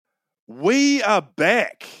We are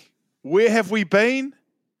back. Where have we been?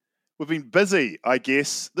 We've been busy, I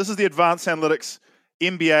guess. This is the Advanced Analytics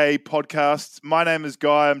NBA podcast. My name is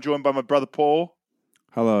Guy. I'm joined by my brother Paul.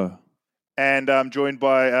 Hello. And I'm joined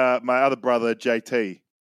by my other brother, JT.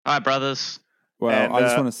 Hi, brothers. Well, And, I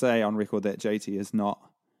just want to say on record that JT is not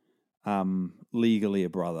legally a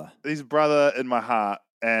brother. He's a brother in my heart.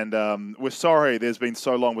 And we're sorry there's been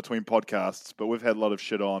so long between podcasts, but we've had a lot of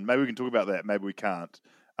shit on. Maybe we can talk about that. Maybe we can't.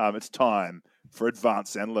 It's time for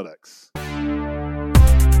Advanced Analytics. If you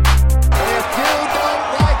don't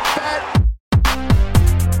like that,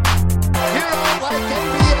 you don't like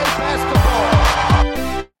NBA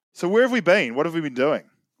basketball. So where have we been? What have we been doing?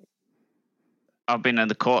 I've been in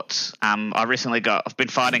the courts. I've been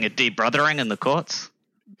fighting a de-brothering in the courts.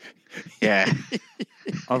 Yeah.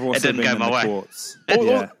 I've also didn't been go in my the way. courts.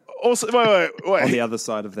 Yeah. Also, wait. On the other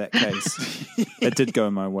side of that case, it did go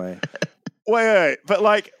my way. Wait. But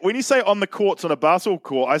like, when you say on the courts on a basketball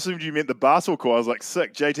court, I assumed you meant the basketball court. I was like,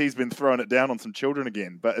 sick. JT's been throwing it down on some children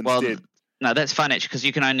again. But instead... No, that's fine, actually, because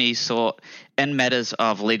you can only sort, in matters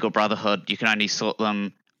of legal brotherhood, you can only sort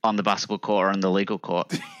them on the basketball court or in the legal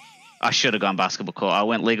court. I should have gone basketball court. I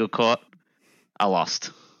went legal court. I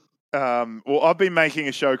lost. Well, I've been making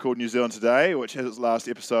a show called New Zealand Today, which has its last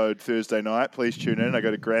episode Thursday night. Please tune in. I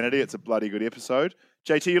go to Granity. It's a bloody good episode.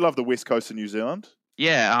 JT, you love the West Coast of New Zealand?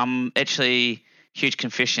 Yeah, actually, huge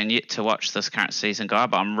confession, yet to watch this current season, Guy,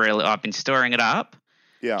 but I've been stirring it up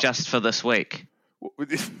just for this week.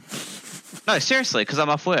 No, seriously, because I'm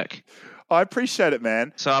off work. I appreciate it,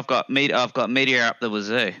 man. So I've got media up the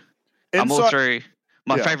wazoo. I'm all through.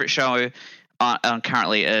 My favorite show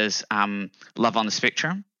currently is Love on the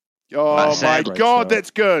Spectrum. Oh my God, that's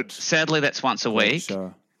good. Sadly, that's once a week.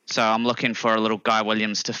 So I'm looking for a little Guy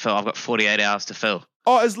Williams to fill. I've got 48 hours to fill.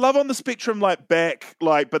 Oh, is Love on the Spectrum back,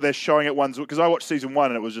 but they're showing it once? Because I watched season 1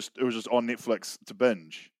 and it was just on Netflix to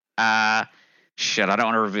binge. Shit, I don't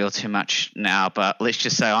want to reveal too much now, but let's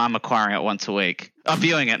just say I'm acquiring it once a week. I'm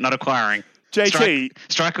viewing it, not acquiring. JT,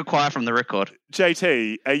 strike acquire from the record.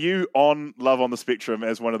 JT, are you on Love on the Spectrum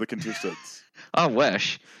as one of the contestants? I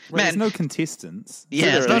wish. Wait, Man, there's no contestants.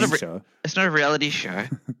 Yeah, it's not a show. It's not a reality show.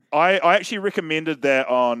 I actually recommended that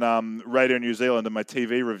on Radio New Zealand in my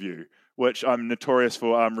TV review, which I'm notorious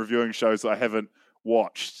for reviewing shows that I haven't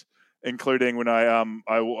watched, including when I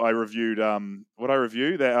reviewed what I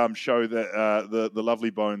review that show that the Lovely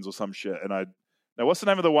Bones or some shit. And now what's the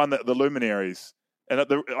name of the one that the Luminaries? And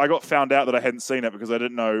I got found out that I hadn't seen it because I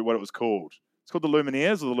didn't know what it was called. It's called the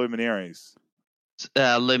Lumineers or the Luminaries?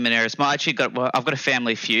 Luminaries. I've got a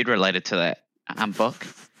family feud related to that book.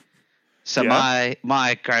 So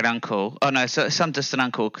my great uncle, some distant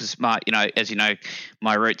uncle, because as you know,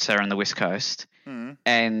 my roots are on the West Coast. Mm.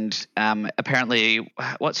 And apparently,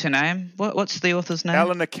 what's her name? What's the author's name?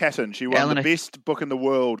 Eleanor Catton. She won the best book in the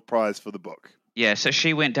world prize for the book. Yeah, so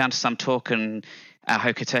she went down to some talk in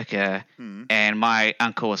Hokitika, and my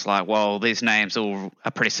uncle was like, well, these names all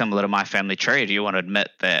are pretty similar to my family tree. Do you want to admit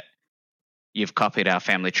that you've copied our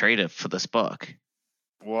family tree for this book?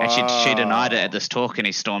 Wow. And she denied it at this talk, and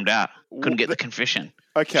he stormed out. Couldn't get the confession.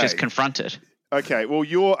 Okay. She was confronted. Okay, well,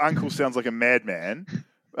 your uncle sounds like a madman,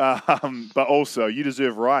 but also you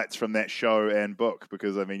deserve rights from that show and book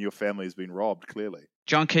because, your family has been robbed, clearly.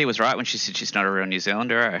 John Key was right when she said she's not a real New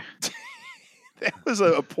Zealander, eh? That was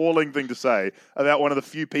an appalling thing to say about one of the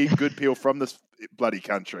few good people from this bloody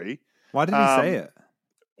country. Why did he say it?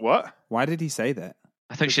 What? Why did he say that?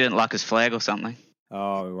 I think she didn't like his flag or something.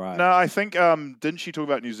 Oh, right. No, I think, didn't she talk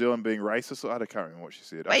about New Zealand being racist? I can't remember what she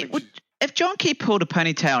said. If John Key pulled a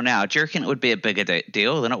ponytail now, do you reckon it would be a bigger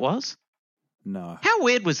deal than it was? No. How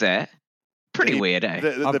weird was that? Pretty weird, eh?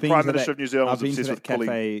 The Prime Minister of New Zealand was obsessed with pulling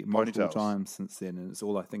cafe multiple ponytails. times since then, and it's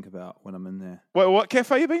all I think about when I'm in there. Wait, what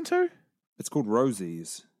cafe you been to? It's called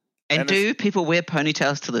Rosie's. And do people wear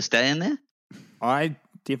ponytails to this day in there? I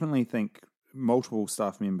definitely think multiple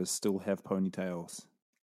staff members still have ponytails.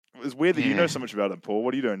 It's weird that you know so much about it, Paul.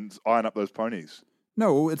 What are you doing? Eyeing up those ponies?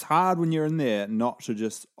 No, it's hard when you're in there not to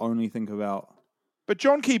just only think about... But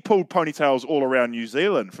John Key pulled ponytails all around New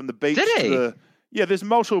Zealand, from the beach to the... Yeah, there's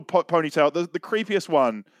multiple ponytail. The creepiest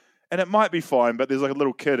one, and it might be fine, but there's like a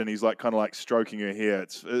little kid and he's kind of stroking her hair.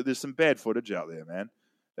 There's some bad footage out there, man.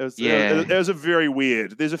 It was a very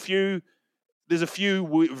weird. There's a few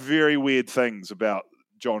very weird things about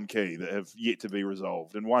John Key that have yet to be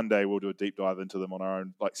resolved, and one day we'll do a deep dive into them on our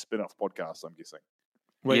own spin-off podcast, I'm guessing.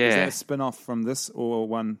 Wait, is that a spin-off from this or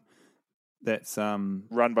one that's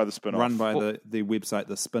run by the spin-off? Run by the website,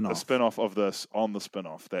 the spin-off. A spin-off of this on the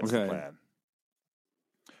spin-off. That's the plan.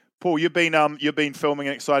 Paul, you've been filming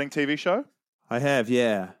an exciting TV show? I have,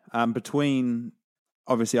 yeah. Between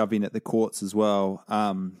obviously I've been at the courts as well.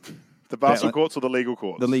 The basketball courts or the legal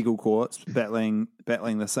courts? The legal courts, battling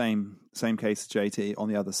the same case as JT on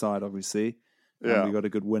the other side, obviously. Yeah. We got a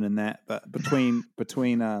good win in that. But between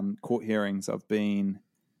court hearings, I've been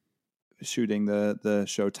shooting the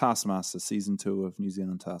show Taskmaster, season 2 of New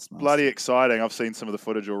Zealand Taskmaster. Bloody exciting. I've seen some of the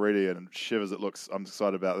footage already and shivers it looks. I'm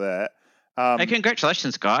excited about that. Hey,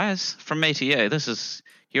 congratulations, guys. From me to you.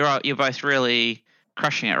 You're both really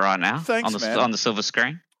crushing it right now. Thanks, man. On the silver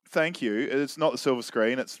screen. Thank you. It's not the silver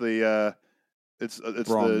screen. It's the it's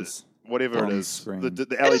bronze. the whatever Bronze it is. screen. The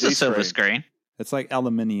LED It is a silver screen. It's like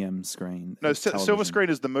aluminium screen. No, television. silver screen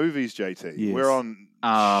is the movies, JT. Yes. We're on.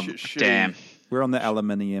 Damn. We're on the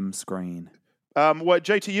aluminium screen. What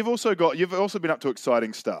JT? You've also been up to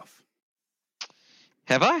exciting stuff.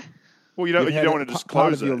 Have I? Well, you don't want to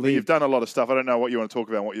disclose it. Your But league. you've done a lot of stuff. I don't know what you want to talk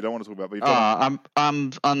about and what you don't want to talk about. But you've done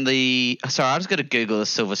I'm on the. Sorry, I was going to Google the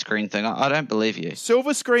silver screen thing. I don't believe you.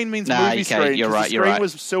 silver screen means Nah, movie okay, screen. you're 'cause right, The you're screen right.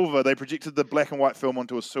 was silver. They projected the black and white film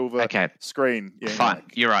onto a silver screen. Yeah, Fine.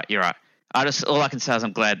 You're right. All I can say is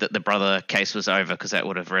I'm glad that the brother case was over because that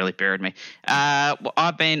would have really buried me.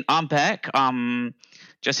 I'm back.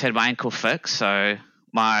 Just had my ankle fixed, so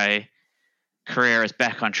my career is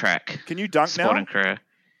back on track. Can you dunk Sporting now? career.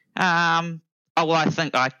 I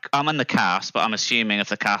think I'm in the cast, but I'm assuming if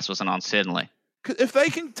the cast wasn't on, certainly. 'Cause if they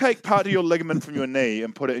can take part of your ligament from your knee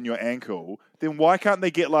and put it in your ankle, then why can't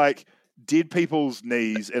they get like dead people's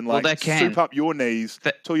knees and Well, like they can. soup up your knees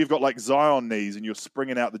till you've got like Zion knees and you're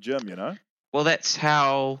springing out the gym? You know? Well, that's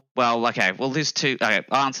how. Well, okay. Well, there's two. Okay,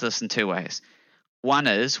 I'll answer this in two ways. One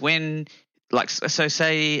is when, so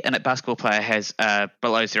say a basketball player has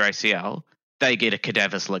below their ACL, they get a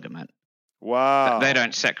cadaver's ligament. Wow. They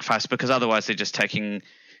don't sacrifice because otherwise they're just taking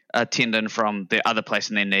a tendon from the other place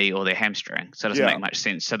in their knee or their hamstring. So it doesn't make much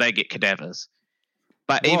sense. So they get cadavers.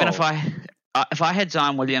 But even if I had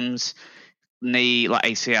Zion Williams' knee like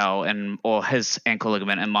ACL or his ankle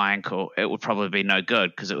ligament in my ankle, it would probably be no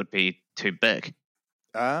good because it would be too big.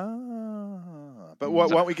 But why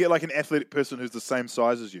don't we get like an athletic person who's the same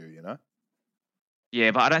size as you? You know? Yeah,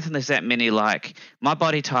 but I don't think there's that many. Like my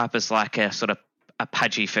body type is like a sort of a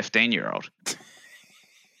pudgy 15-year-old.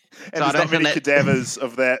 And there's not many cadavers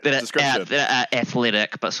of that description. That are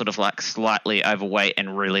athletic, but sort of like slightly overweight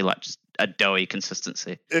and really like just a doughy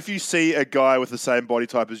consistency. If you see a guy with the same body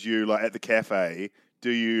type as you, like at the cafe,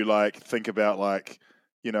 do you like think about like,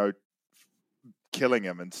 you know, killing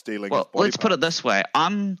him and stealing his body let's put parts? it this way.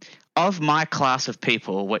 I'm of my class of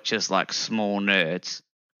people, which is like small nerds,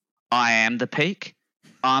 I am the peak.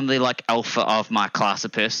 I'm the like alpha of my class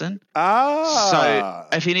of person. So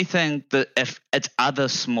if anything, if it's other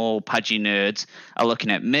small pudgy nerds are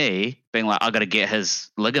looking at me, being like, I got to get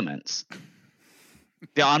his ligaments.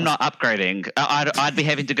 Yeah, I'm not upgrading. I'd be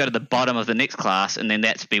having to go to the bottom of the next class, and then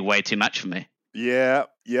that'd be way too much for me. Yeah.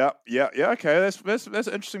 Okay, that's an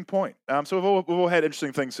interesting point. So we've all had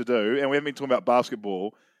interesting things to do, and we haven't been talking about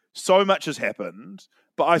basketball. So much has happened,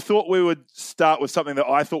 but I thought we would start with something that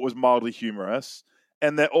I thought was mildly humorous.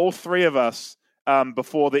 And that all three of us,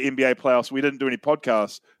 before the NBA playoffs, we didn't do any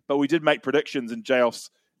podcasts, but we did make predictions in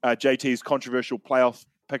JT's controversial playoff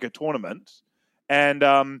picker tournament.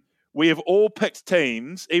 And we have all picked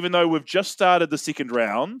teams, even though we've just started the second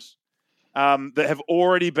round, that have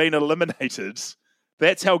already been eliminated.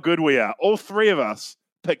 That's how good we are. All three of us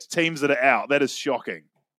picked teams that are out. That is shocking.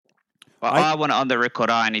 Well, I want it on the record.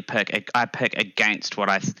 I pick against what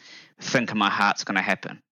I think in my heart's going to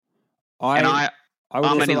happen. I would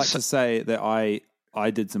also like to say that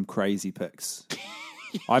I did some crazy picks.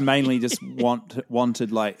 I mainly just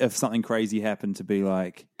wanted like if something crazy happened to be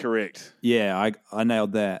like correct. Yeah, I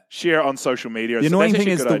nailed that. Share it on social media. The annoying thing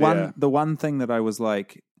is the one thing that I was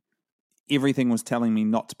like, everything was telling me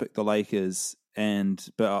not to pick the Lakers,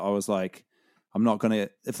 but I was like, I'm not gonna.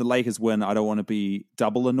 If the Lakers win, I don't want to be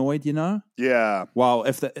double annoyed, you know. Yeah. Well,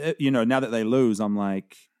 now that they lose, I'm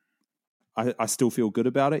like, I still feel good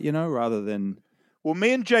about it, you know, rather than. Well,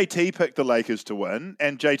 me and JT picked the Lakers to win,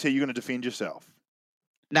 and JT, you're going to defend yourself.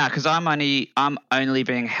 No, because I'm only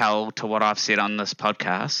being held to what I've said on this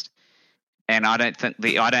podcast, and I don't think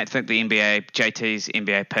the JT's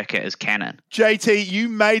NBA picker is canon. JT, you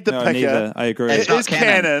made the picker. Neither. I agree. It is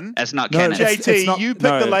canon. It's not canon. JT, you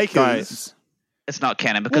picked the Lakers. Guys. It's not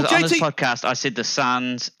canon because on this podcast I said the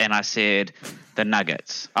Suns and I said the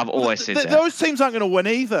Nuggets. I've always said that. Those teams aren't going to win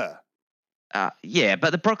either. Yeah, but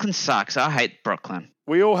the Brooklyn sucks. I hate Brooklyn.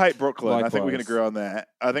 We all hate Brooklyn. Likewise. I think we can agree on that.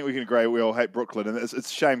 I think we can agree we all hate Brooklyn. And it's a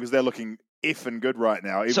shame because they're looking effing good right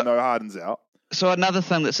now, even though Harden's out. So another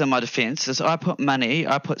thing that's in my defense is I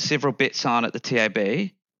put several bets on at the TAB.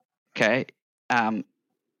 Okay.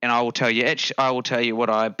 and I will tell you what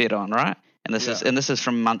I bet on, right? And this is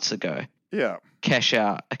from months ago. Yeah. Cash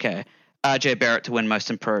out. Okay. RJ Barrett to win Most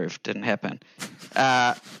Improved. Didn't happen.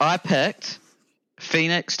 I picked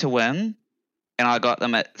Phoenix to win, and I got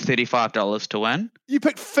them at $35 to win. You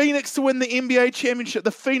picked Phoenix to win the NBA championship,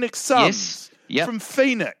 the Phoenix Suns. Yes. Yep. From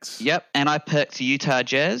Phoenix. Yep. And I picked Utah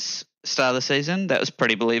Jazz, start of the season. That was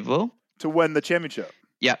pretty believable. To win the championship.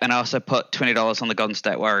 Yep. And I also put $20 on the Golden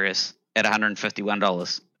State Warriors at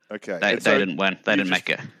 $151. Okay. They didn't win. They didn't make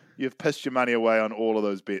it. You've pissed your money away on all of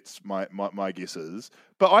those bets, my guess is.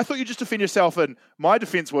 But I thought you just defend yourself, and my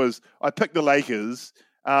defense was I picked the Lakers,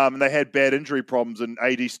 and they had bad injury problems, and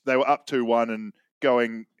AD, they were up 2-1 and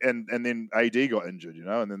going, and then AD got injured,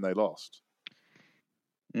 and then they lost.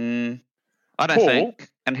 I don't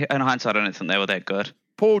think, in hindsight, I don't think they were that good.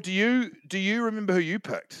 Paul, do you remember who you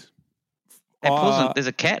picked? There's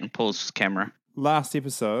a cat in Paul's camera. Last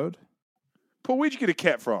episode. Paul, where'd you get a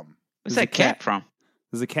cat from? Where's that cat from?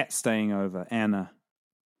 There's a cat staying over, Anna.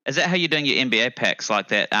 Is that how you're doing your NBA packs, like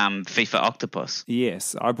that FIFA octopus?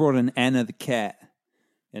 Yes, I brought in Anna the cat,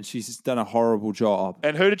 and she's done a horrible job.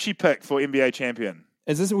 And who did she pick for NBA champion?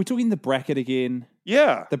 Are we talking the bracket again?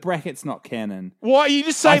 Yeah. The bracket's not canon. Why are you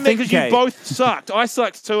just saying that because you both sucked? I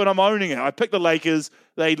sucked too, and I'm owning it. I picked the Lakers.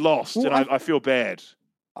 They lost, and I feel bad.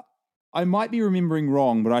 I might be remembering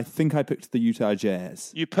wrong, but I think I picked the Utah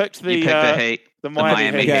Jazz. You picked the Heat. The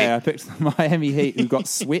Miami Heat. Yeah, I picked the Miami Heat, who got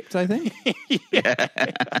swept, I think. Yeah,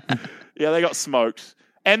 they got smoked.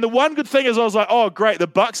 And the one good thing is I was like, oh, great, the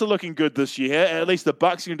Bucks are looking good this year. At least the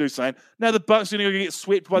Bucks can do something. Now the Bucks are going to get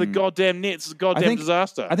swept by the goddamn Nets. It's a goddamn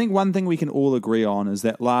disaster. I think one thing we can all agree on is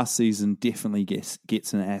that last season definitely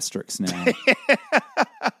gets an asterisk now.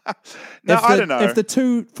 I don't know. If the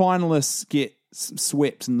two finalists get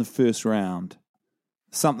swept in the first round,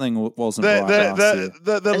 something wasn't right last year.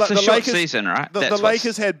 It's a short season, right? The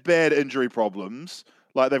Lakers had bad injury problems.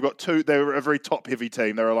 Like they were a very top-heavy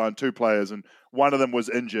team. They were relying on two players, and one of them was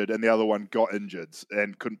injured, and the other one got injured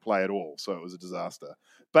and couldn't play at all. So it was a disaster.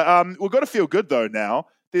 But we've got to feel good though now.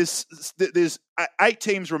 There's 8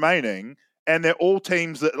 teams remaining, and they're all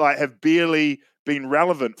teams that have barely been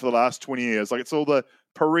relevant for the last 20 years. Like it's all the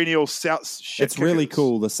perennial South shit. It's really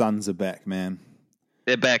cool. The Suns are back, man.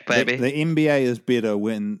 They're back, baby. The NBA is better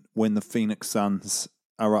when the Phoenix Suns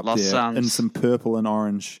are up there Suns. in some purple and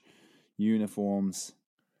orange uniforms.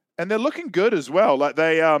 And they're looking good as well. Like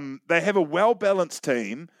they have a well-balanced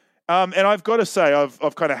team. And I've got to say,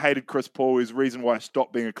 I've kind of hated Chris Paul. He's the reason why I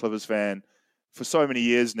stopped being a Clippers fan for so many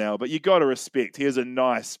years now. But you got to respect. He's a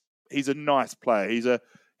nice player.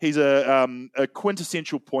 He's a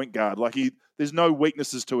quintessential point guard. Like there's no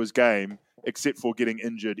weaknesses to his game except for getting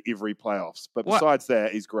injured every playoffs. But besides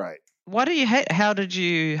that, he's great. Why do you hate? How did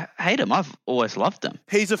you hate him? I've always loved him.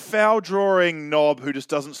 He's a foul-drawing knob who just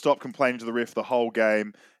doesn't stop complaining to the ref the whole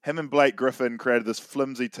game. Him and Blake Griffin created this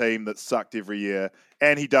flimsy team that sucked every year,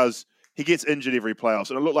 and he gets injured every playoffs.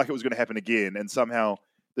 And it looked like it was going to happen again, and somehow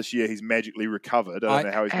this year he's magically recovered. I don't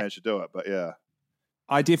know how he's managed to do it, but yeah.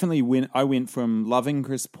 I definitely went from loving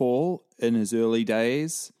Chris Paul in his early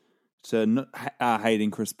days to hating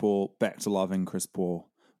Chris Paul back to loving Chris Paul.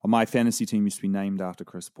 My fantasy team used to be named after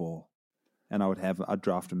Chris Paul, and I'd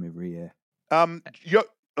draft him every year.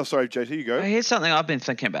 Sorry, JT, you go. Here's something I've been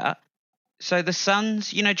thinking about. So the Suns,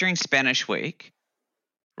 during Spanish Week,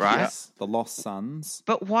 right? Yes, the Lost Suns.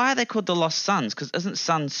 But why are they called the Lost Suns? Because isn't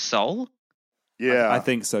Suns Sol? Yeah, I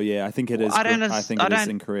think so. Yeah, I think it is. I think it is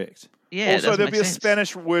incorrect. Yeah. Also, there'll be a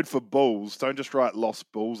Spanish word for bulls. Don't just write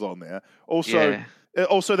Lost Bulls on there.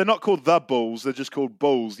 Also, they're not called the Bulls. They're just called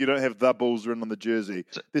Bulls. You don't have the Bulls written on the jersey.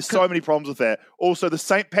 There's so many problems with that. Also, the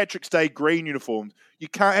St. Patrick's Day green uniforms. You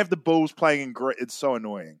can't have the Bulls playing in green. It's so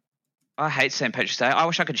annoying. I hate St. Patrick's Day. I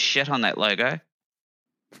wish I could shit on that logo.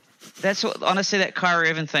 Honestly, that Kyrie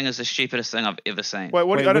Irving thing is the stupidest thing I've ever seen. Wait, I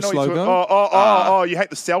don't know what you're talking. You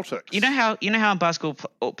hate the Celtics. You know how in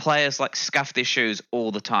basketball players scuff their shoes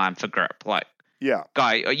all the time for grip? Yeah.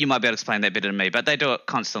 Guy, you might be able to explain that better than me, but they do it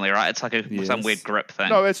constantly, right? It's like some weird grip thing.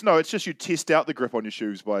 No, it's just you test out the grip on your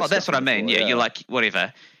shoes by. Oh, that's what I mean. Yeah, you're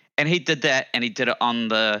whatever. And he did that, and he did it on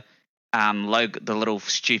the logo, the little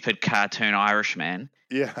stupid cartoon Irishman.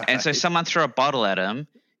 Yeah. And so someone threw a bottle at him,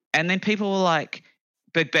 and then people were like,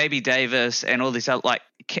 Big Baby Davis and all these other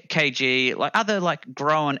KG, other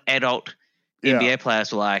grown adult NBA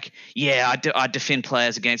players were like, I defend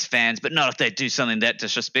players against fans, but not if they do something that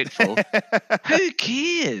disrespectful. Who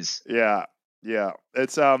cares? Yeah.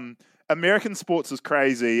 It's American sports is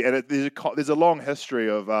crazy, and there's a long history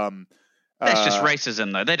of that's just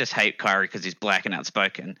racism, though. They just hate Kyrie because he's black and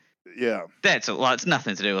outspoken. Yeah. It's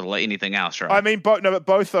nothing to do with anything else, right? I mean, but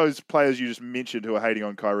both those players you just mentioned who are hating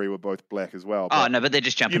on Kyrie were both black as well. Oh, no, but they're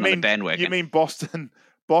just jumping on the bandwagon. You mean Boston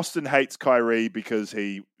hates Kyrie because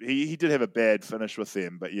he did have a bad finish with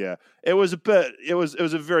them, but yeah, it was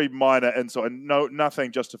a very minor insult, and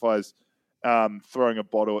nothing justifies throwing a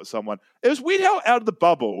bottle at someone. It was weird how out of the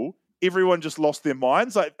bubble everyone just lost their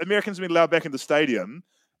minds. Like Americans have been allowed back in the stadium,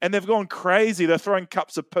 and they've gone crazy. They're throwing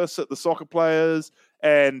cups of piss at the soccer players,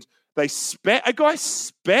 and a guy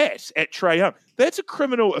spat at Trae Young. That's a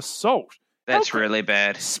criminal assault. That's really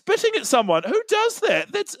bad. Spitting at someone? Who does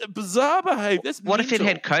that? That's bizarre behavior. What if he'd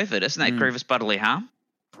had COVID? Isn't that grievous bodily harm?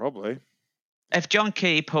 Probably. If John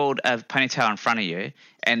Key pulled a ponytail in front of you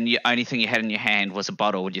and the only thing you had in your hand was a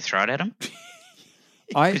bottle, would you throw it at him?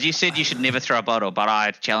 Because you said you should never throw a bottle, but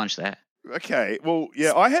I challenged that. Okay. Well,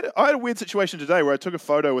 yeah, I had a weird situation today where I took a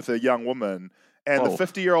photo with a young woman, and the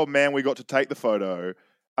 50-year-old man we got to take the photo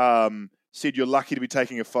said, "You're lucky to be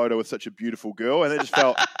taking a photo with such a beautiful girl," and it just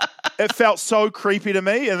felt it felt so creepy to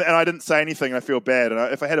me, and I didn't say anything, and I feel bad.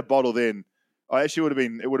 And if I had a bottle then, it would have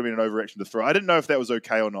been an overreaction to throw. I didn't know if that was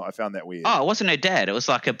okay or not. I found that weird. Oh, it wasn't her dad. It was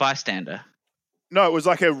like a bystander. No, it was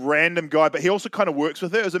like a random guy, but he also kind of works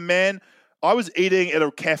with it. It was a man. I was eating at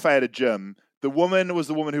a cafe at a gym. The woman was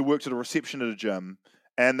the woman who works at a reception at a gym,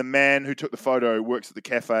 and the man who took the photo works at the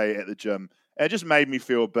cafe at the gym. And it just made me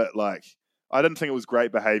feel a bit like I didn't think it was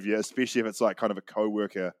great behavior, especially if it's like kind of a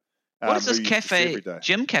co-worker. What is this cafe,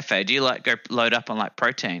 gym cafe? Do you like go load up on like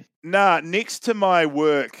protein? Nah, next to my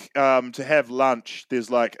work to have lunch, there's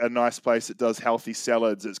like a nice place that does healthy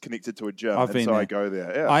salads. It's connected to a gym, I go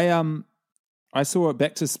there. Yeah. I saw,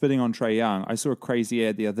 back to spitting on Trae Young, I saw a crazy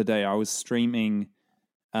ad the other day. I was streaming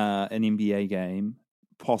an NBA game,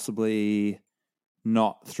 possibly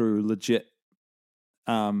not through legit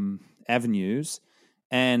avenues,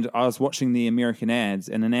 and I was watching the American ads,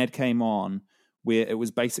 and an ad came on where it was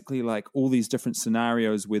basically like all these different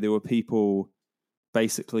scenarios where there were people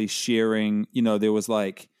basically sharing, there was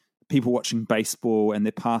like people watching baseball and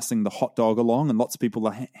they're passing the hot dog along and lots of people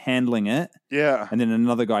are handling it. Yeah. And then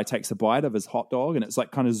another guy takes a bite of his hot dog and it's like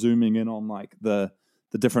kind of zooming in on like the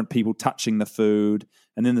different people touching the food.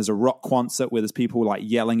 And then there's a rock concert where there's people like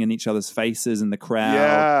yelling in each other's faces in the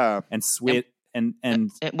crowd and sweat. And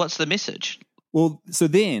what's the message? Well, so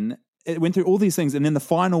then it went through all these things, and then the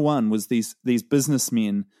final one was these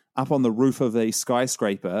businessmen up on the roof of a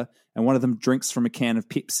skyscraper, and one of them drinks from a can of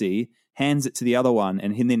Pepsi, hands it to the other one,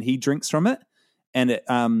 and then he drinks from it. And it,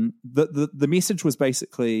 the message was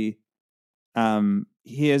basically,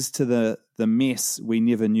 here's to the mess we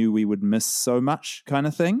never knew we would miss so much, kind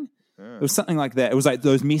of thing. Yeah. It was something like that. It was like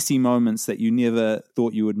those messy moments that you never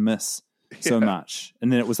thought you would miss so much.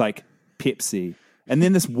 And then it was like Pepsi. And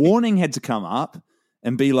then this warning had to come up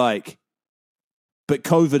and be like, but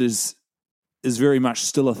COVID is very much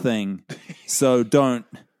still a thing, so don't.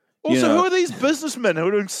 Also, who are these businessmen who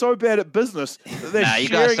are doing so bad at business? No, you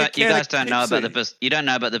guys don't know about the business. You don't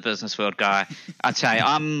know about the business world, guy. I tell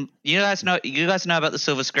you, you guys know about the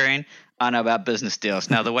silver screen. I know about business deals.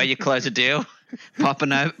 Now, the way you close a deal, pop open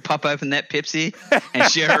that Pepsi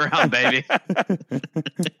and share it around, baby.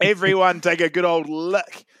 Everyone take a good old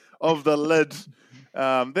lick of the lid.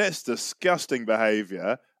 That's disgusting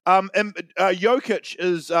behavior. And Jokic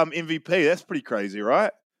is MVP. That's pretty crazy,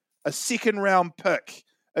 right? A second round pick,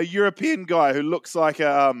 a European guy who looks like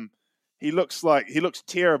he looks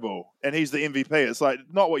terrible, and he's the MVP. It's like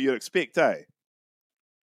not what you'd expect, eh?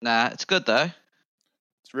 Nah, it's good though.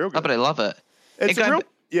 It's real good. But I love it. It's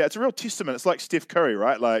a real testament. It's like Steph Curry,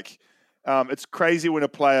 right? Like, it's crazy when a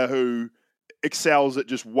player who excels at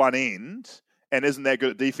just one end and isn't that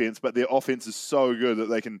good at defense, but their offense is so good that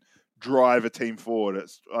they can drive a team forward.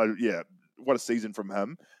 What a season from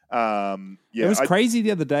him. It was crazy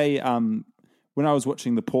the other day when I was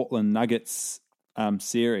watching the Portland Nuggets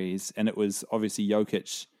series, and it was obviously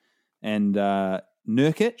Jokic and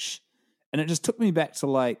Nurkic, and it just took me back to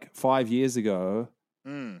like 5 years ago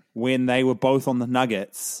when they were both on the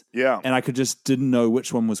Nuggets, and I didn't know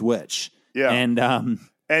which one was which. And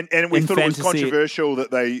we thought it was controversial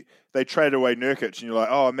that they traded away Nurkic, and you're like,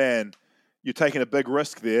 oh man, you're taking a big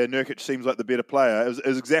risk there. Nurkic seems like the better player. It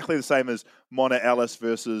was exactly the same as Monta Ellis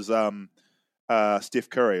versus Steph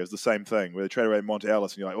Curry. It was the same thing where they traded away Monta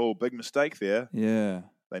Ellis, and you're like, oh, big mistake there. Yeah,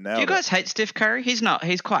 they nailed it. Do you guys hate Steph Curry? He's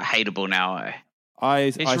quite hateable now.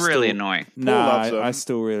 He's really still annoying. No, I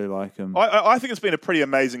still really like him. I think it's been a pretty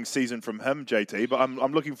amazing season from him, JT. But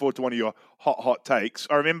I'm looking forward to one of your hot takes.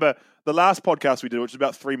 I remember the last podcast we did, which was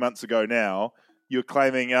about 3 months ago now. You were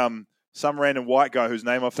claiming some random white guy whose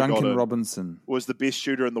name I've forgotten. Duncan Robinson was the best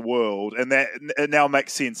shooter in the world, and that it now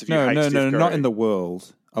makes sense if you hate Steph Curry. No, not in the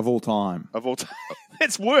world. of all time.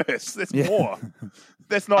 That's worse. That's more.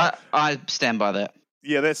 That's not. I stand by that.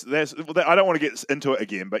 Yeah, that's. I don't want to get into it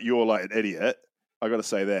again, but you're like an idiot. I got to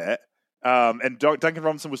say that. And Duncan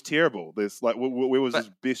Robinson was terrible. There's like, where was his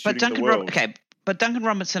best shooting in the world? But Duncan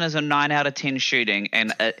Robinson is a 9 out of 10 shooting,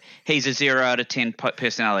 and he's a 0 out of 10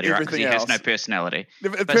 personality, right? Because he has no personality.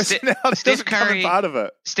 Personality Steph Curry, part of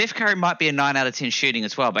it. Steph Curry might be a 9 out of 10 shooting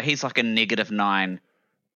as well, but he's like a -9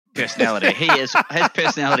 personality. His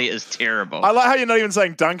personality is terrible. I like how you're not even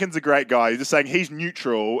saying Duncan's a great guy. You're just saying he's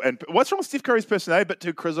neutral. And what's wrong with Steph Curry's personality? But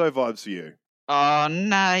too Crizzo vibes for you. Oh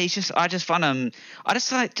no, I just find him. I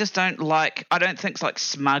don't think like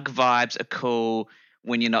smug vibes are cool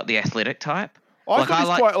when you're not the athletic type. I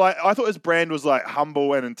thought his brand was like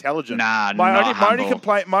humble and intelligent. Nah, my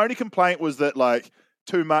only complaint was that like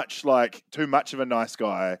too much of a nice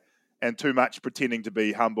guy and too much pretending to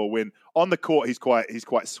be humble. When on the court he's quite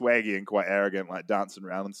swaggy and quite arrogant, like dancing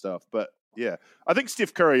around and stuff. But yeah, I think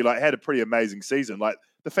Steph Curry like had a pretty amazing season. Like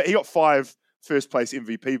the fact he got 5 first place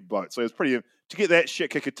MVP votes, so it was pretty to get that shit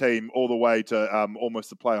kicker team all the way to almost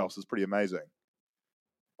the playoffs is pretty amazing.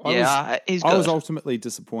 I was ultimately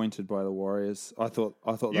disappointed by the Warriors. I thought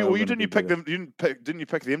didn't you pick them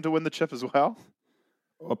to win the chip as well?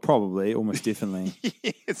 Well, probably, almost definitely.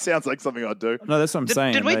 It sounds like something I'd do. No, that's what I'm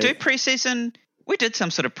saying. Did we do preseason? We did some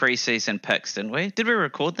sort of preseason picks, didn't we? Did we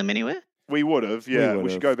record them anywhere? We would have. Yeah, we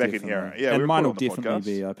should go back and hear it. Yeah, and mine will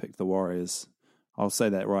definitely be. I picked the Warriors. I'll say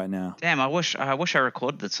that right now. Damn, I wish I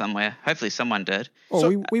recorded it somewhere. Hopefully, someone did.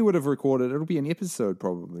 Oh, we would have recorded. It'll be an episode,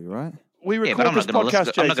 probably, right? We record I'm this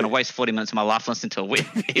podcast. I'm not going to waste 40 minutes of my life listening to a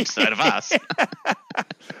episode of us.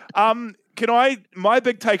 My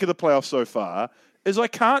big take of the playoffs so far is I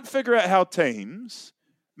can't figure out how teams,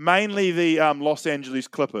 mainly the Los Angeles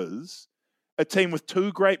Clippers, a team with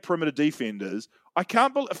 2 great perimeter defenders, I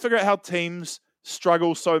can't figure out how teams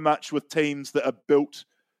struggle so much with teams that are built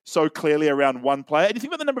so clearly around one player. And you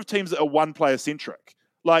think about the number of teams that are one player centric.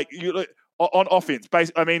 Like you look on offense,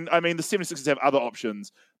 I mean the 76ers have other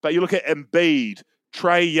options, but you look at Embiid,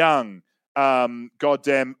 Trae Young,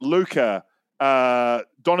 Luka,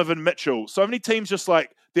 Donovan Mitchell. So many teams just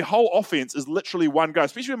like their whole offense is literally one guy,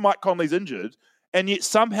 especially when Mike Conley's injured, and yet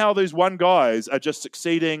somehow those one guys are just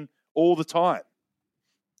succeeding all the time.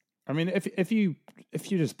 I mean, if you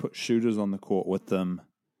just put shooters on the court with them,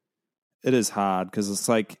 it is hard because it's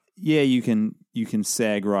like, yeah, you can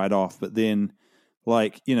sag right off, but then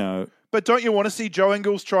like, you know. But don't you want to see Joe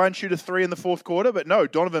Ingles try and shoot a 3 in the fourth quarter? But no,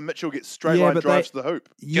 Donovan Mitchell gets straight line drives to the hoop.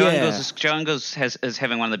 Joe Ingles is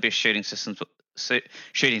having one of the best shooting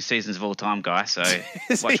seasons of all time, guy. So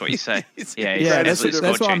watch what you say. That's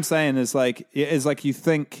what I'm saying. Is like you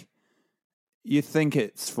think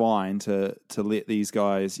it's fine to let these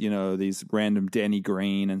guys, you know, these random Danny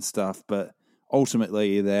Green and stuff, but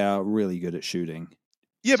ultimately they are really good at shooting.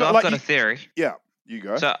 Yeah, so but I've got a theory. Yeah, you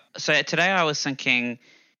go. So today I was thinking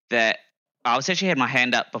that I was actually had my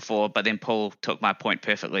hand up before, but then Paul took my point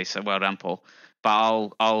perfectly. So well done, Paul. But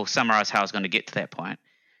I'll summarize how I was going to get to that point.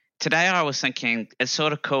 Today I was thinking it's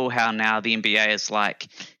sort of cool how now the NBA is like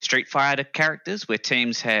Street Fighter characters where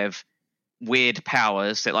teams have weird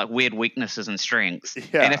powers that like weird weaknesses and strengths.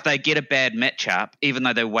 Yeah. And if they get a bad matchup, even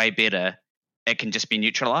though they're way better, it can just be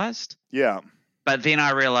neutralized. Yeah. But then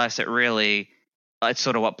I realized that really it's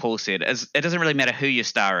sort of what Paul said. It doesn't really matter who your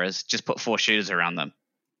star is, just put 4 shooters around them.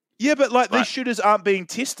 Yeah, but these shooters aren't being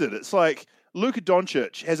tested. It's like Luka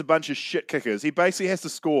Doncic has a bunch of shit kickers. He basically has to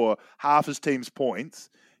score half his team's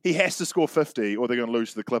points. He has to score 50 or they're going to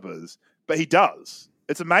lose to the Clippers. But he does.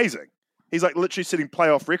 It's amazing. He's like literally setting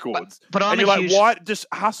playoff records. But and you're like, why just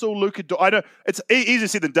hustle Luka? I know it's easier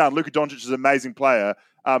said than done. Luka Doncic is an amazing player.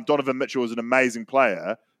 Donovan Mitchell is an amazing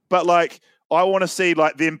player. But like, I want to see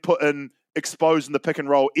like them put in exposed in the pick and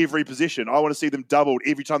roll every possession. I want to see them doubled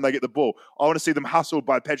every time they get the ball. I want to see them hustled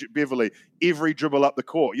by Patrick Beverley every dribble up the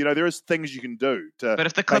court. You know, there is things you can do to. But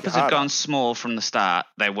if the Clippers had gone small from the start,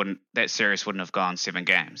 that series wouldn't have gone 7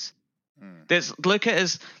 games.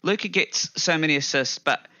 Luka gets so many assists,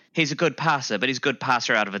 but he's a good passer, but he's a good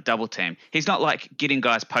passer out of a double team. He's not like getting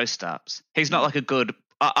guys post ups. He's not like a good.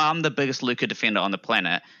 I'm the biggest Luka defender on the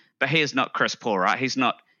planet, but he is not Chris Paul, right? He's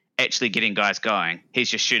not actually getting guys going. He's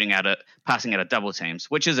just passing out of double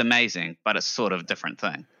teams, which is amazing, but it's sort of a different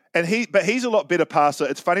thing. And he's a lot better passer.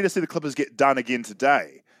 It's funny to see the Clippers get done again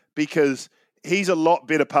today because he's a lot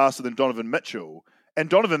better passer than Donovan Mitchell. And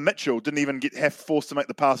Donovan Mitchell didn't even have forced to make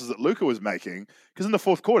the passes that Luka was making because in the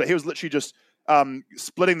fourth quarter he was literally just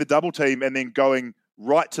splitting the double team and then going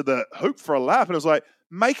right to the hoop for a lap. And it was like,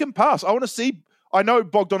 make him pass. I want to see. I know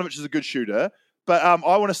Bogdanović is a good shooter, But I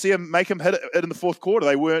want to see him make him hit it in the fourth quarter.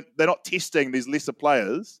 They're not testing these lesser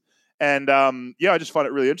players. And I just find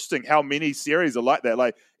it really interesting how many series are like that.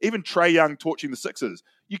 Like even Trae Young torching the Sixers.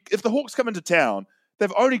 If the Hawks come into town,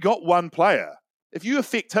 they've only got one player. If you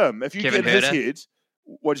affect him, if you Kevin get Huerter. his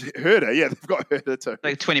head, Herder, yeah, they've got Herder too.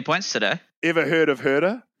 Like 20 points today. Ever heard of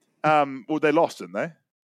Herder? Well, they lost, didn't they?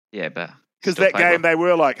 Yeah, but Because that game, they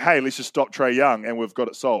were like, hey, let's just stop Trae Young and we've got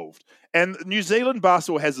it solved. And New Zealand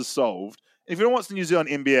basketball has this solved. If you don't watch the New Zealand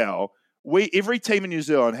NBL, every team in New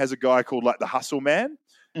Zealand has a guy called like the Hustle Man.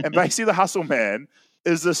 And basically the Hustle Man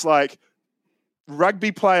is this like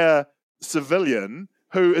rugby player civilian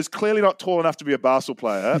who is clearly not tall enough to be a basketball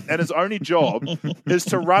player, and his only job is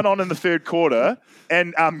to run on in the third quarter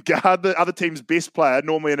and guard the other team's best player,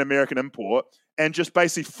 normally an American import, and just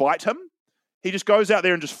basically fight him. He just goes out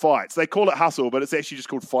there and just fights. They call it hustle, but it's actually just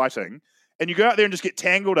called fighting. And you go out there and just get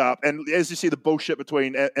tangled up, and as you see the bullshit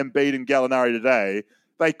between Embiid and Gallinari today,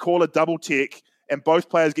 they call a double tech, and both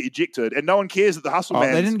players get ejected, and no one cares that the hustle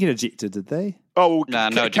man. They didn't get ejected, did they? Oh, no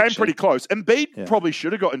it came pretty close. Embiid probably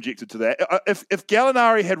should have got injected to that. If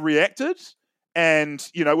Gallinari had reacted, and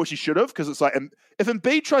which he should have, because it's like if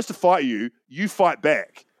Embiid tries to fight you, you fight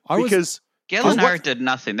back. Gallinari did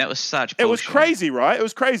nothing. That was such bullshit. It was crazy, right? It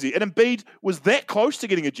was crazy. And Embiid was that close to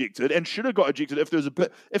getting ejected and should have got ejected if there was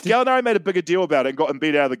if Gallinari made a bigger deal about it and got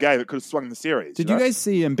Embiid out of the game, it could have swung the series. Did you guys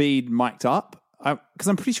see Embiid mic'd up? Because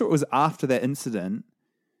I'm pretty sure it was after that incident.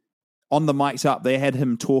 On the mic'd up, they had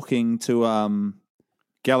him talking to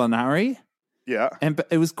Gallinari. Yeah. And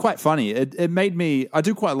it was quite funny. It made me, I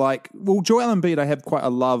do quite like, Joel Embiid, I have quite a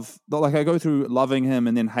love, like I go through loving him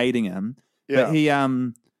and then hating him. Yeah. But he,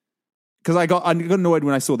 because I got annoyed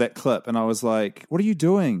when I saw that clip and I was like, what are you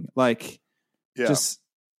doing? Like, just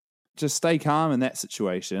stay calm in that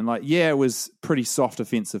situation. Like, it was pretty soft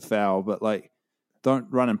offensive foul, but like,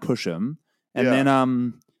 don't run and push him.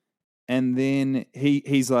 And then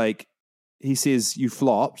he's like, he says, you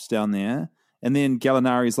flopped down there. And then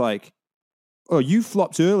Gallinari's like, oh, you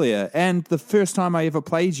flopped earlier. And the first time I ever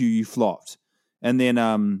played you, you flopped. And then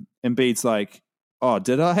Embiid's like, oh,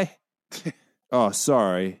 did I? Oh,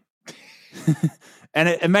 sorry. And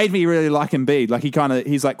it made me really like Embiid. Like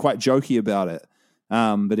he's like quite jokey about it.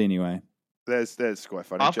 But anyway. That's quite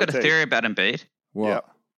funny. I've got a theory about Embiid. What? Yeah.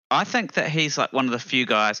 I think that he's like one of the few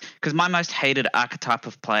guys, because my most hated archetype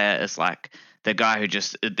of player is like the guy who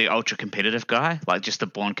just, the ultra competitive guy, like just the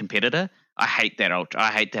born competitor. I hate that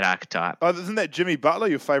archetype. Oh, isn't that Jimmy Butler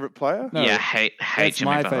your favorite player? No, yeah, hate that's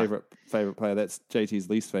Jimmy my Butler. favorite player. That's JT's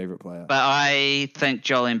least favorite player. But I think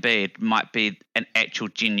Joel Embiid might be an actual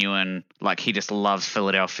genuine, like he just loves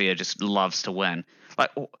Philadelphia, just loves to win. Like,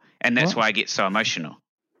 and that's why I get so emotional.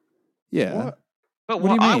 Yeah. What? But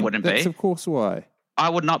what I wouldn't that's be. Of course why. I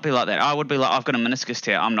would not be like that. I would be like, I've got a meniscus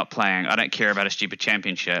tear. I'm not playing. I don't care about a stupid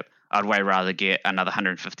championship. I'd way rather get another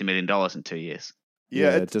 $150 million in 2 years.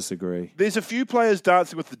 Yeah, I disagree. There's a few players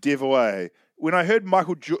dancing with the devil. When I heard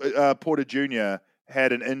Michael Porter Jr.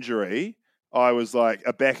 had an injury, I was like,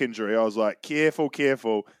 a back injury, I was like, careful.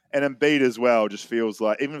 And Embiid as well just feels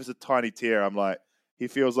like, even if it's a tiny tear, I'm like, he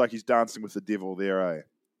feels like he's dancing with the devil there,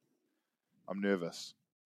 I'm nervous.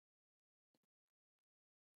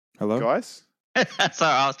 Hello? Guys? So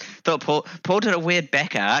I thought Paul did a weird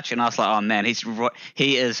back arch, and I was like, "Oh man,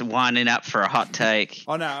 he is winding up for a hot take.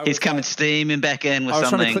 Oh no, he's coming steaming back in with something." I was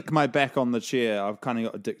something. trying to click my back on the chair. I've kind of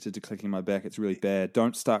got addicted to clicking my back. It's really bad.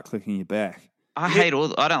 Don't start clicking your back. I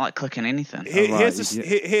don't like clicking anything. Here's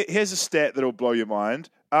a stat that'll blow your mind.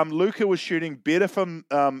 Luka was shooting better in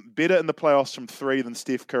the playoffs from three than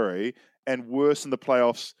Steph Curry, and worse in the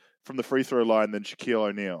playoffs from the free throw line than Shaquille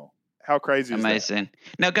O'Neal. How crazy is that? Amazing.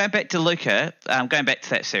 Now, going back to Luka, going back to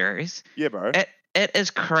that series. Yeah, bro. It is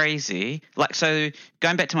crazy. Like, so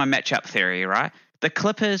going back to my matchup theory, right? The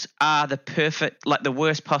Clippers are the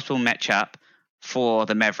worst possible matchup for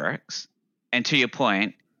the Mavericks. And to your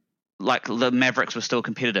point, like the Mavericks were still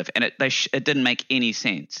competitive, and it didn't make any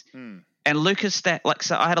sense. And Luka's stat,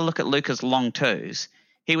 so I had a look at Luka's long twos.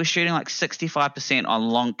 He was shooting like 65%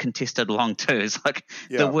 on contested long twos,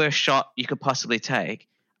 the worst shot you could possibly take.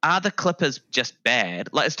 Are the Clippers just bad?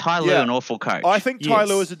 Like, is Ty Lue an awful coach? I think Ty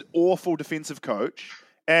Lue is an awful defensive coach.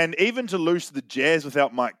 And even to lose to the Jazz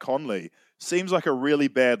without Mike Conley seems like a really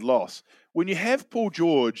bad loss. When you have Paul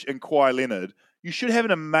George and Kawhi Leonard, you should have an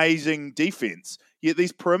amazing defense. Yet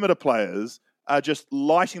these perimeter players are just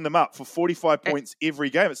lighting them up for 45 points every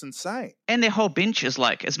game. It's insane. And their whole bench is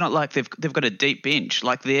it's not like they've got a deep bench.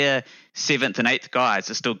 Like their 7th and 8th guys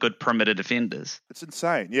are still good perimeter defenders. It's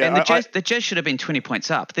insane. Yeah. And the Jazz should have been 20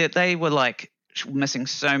 points up. They were missing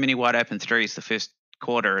so many wide open threes the first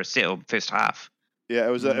quarter or first half. Yeah, it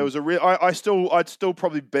was a real. I'd still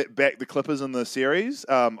probably back the Clippers in the series.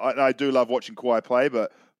 I do love watching Kawhi play,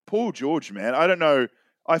 but Paul George, man, I don't know.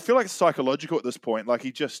 I feel like it's psychological at this point. Like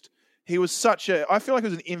he was such a. I feel like he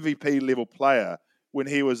was an MVP level player when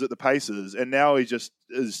he was at the Pacers, and now he just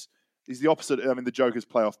is. He's the opposite. I mean, the Joker's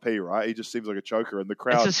playoff P, right? He just seems like a choker, and the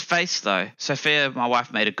crowd. It's his face, though. Sophia, my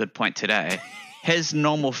wife, made a good point today. His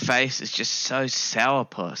normal face is just so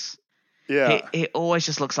sourpuss. Yeah, he always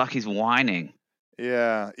just looks like he's whining.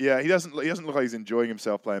 Yeah. He doesn't look like he's enjoying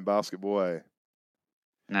himself playing basketball. Eh?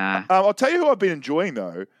 Nah. I'll tell you who I've been enjoying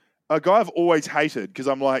though. A guy I've always hated because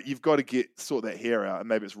I'm like, you've got to sort that hair out, and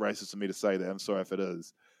maybe it's racist of me to say that. I'm sorry if it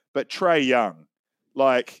is, but Trae Young,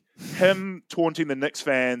 like him taunting the Knicks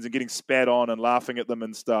fans and getting spat on and laughing at them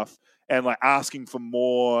and stuff, and like asking for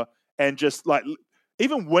more, and just like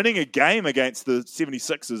even winning a game against the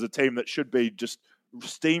 76ers, a team that should be just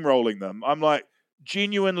steamrolling them. I'm like.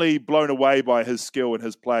 Genuinely blown away by his skill and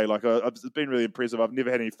his play. Like it's been really impressive. I've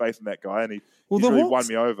never had any faith in that guy, and he's really won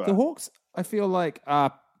me over. The Hawks, I feel like,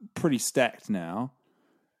 are pretty stacked now.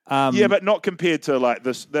 Yeah, but not compared to like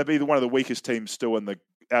this. They'd be one of the weakest teams still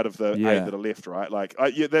out of the 8 that are left, right? Like,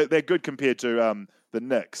 they're good compared to the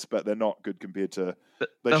Knicks, but they're not good compared to.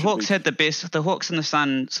 The Hawks had the best. The Hawks and the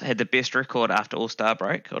Suns had the best record after All-Star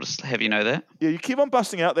break. I'll just have you know that. Yeah, you keep on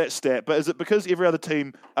busting out that stat, but is it because every other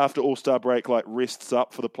team after All-Star break like rests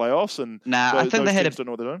up for the playoffs? And I think they don't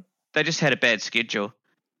know what they're doing. They just had a bad schedule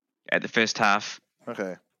at the first half.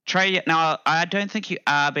 Okay. Now, I don't think you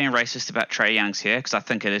are being racist about Trae Young's hair because I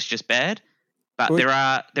think it is just bad. But there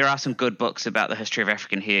are some good books about the history of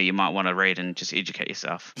African hair you might want to read and just educate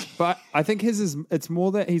yourself. But I think it's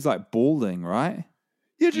more that he's like balding, right?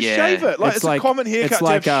 Yeah, just shave it. Like it's a common haircut to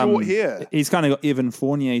have short hair. He's kind of got Evan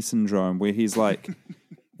Fournier syndrome, where he's like,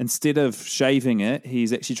 instead of shaving it,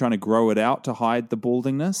 he's actually trying to grow it out to hide the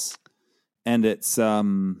baldingness, and he's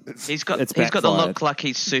got the look like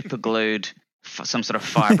he's super glued some sort of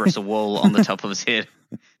fibrous wool on the top of his head.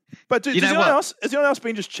 But has anyone else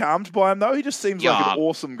been just charmed by him though? He just seems like an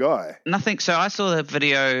awesome guy. Nothing. So I saw the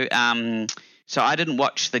video. So I didn't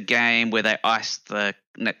watch the game where they iced the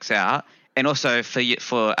Knicks out. And also for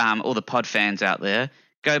all the pod fans out there,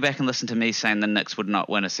 go back and listen to me saying the Knicks would not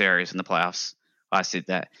win a series in the playoffs. I said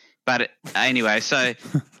that. But anyway, so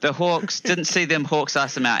the Hawks, didn't see them Hawks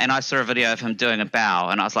ice them out, and I saw a video of him doing a bow,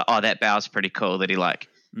 and I was like, oh, that bow's pretty cool that he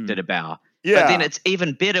did a bow. Yeah. But then it's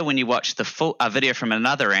even better when you watch the full video from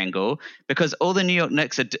another angle, because all the New York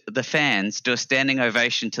Knicks, the fans, do a standing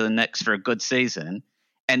ovation to the Knicks for a good season,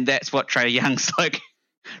 and that's what Trae Young's like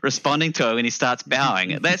responding to it when he starts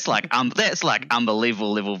bowing. That's like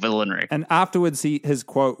unbelievable level villainy. And afterwards, his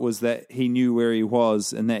quote was that he knew where he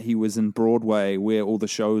was and that he was in Broadway where all the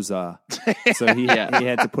shows are. So he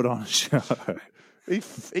had to put on a show.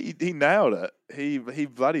 He nailed it. He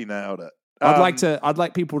bloody nailed it. I'd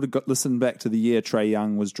like people to listen back to the year Trae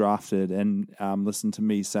Young was drafted and listen to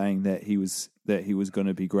me saying that he was going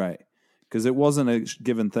to be great, because it wasn't a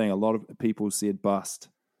given thing. A lot of people said bust.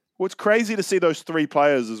 Well, it's crazy to see those three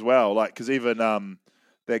players as well. Like, because even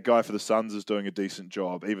that guy for the Suns is doing a decent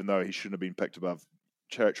job, even though he shouldn't have been picked above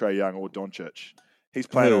Trae Young or Doncic. He's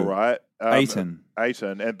playing all right. Ayton,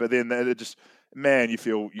 but then it just, man, you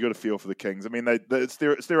got to feel for the Kings. I mean, it's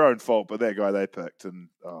their own fault, but that guy they picked, and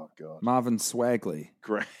oh god, Marvin Swagley,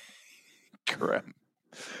 grim.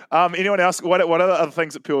 Anyone else? What other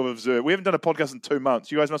things that people have observed? We haven't done a podcast in 2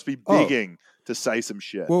 months. You guys must be begging to say some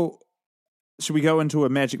shit. Well, should we go into a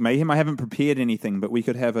Magic Mayhem? I haven't prepared anything, but we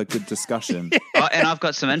could have a good discussion. And I've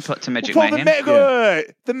got some input to Magic Mayhem.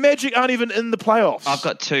 The Magic aren't even in the playoffs. I've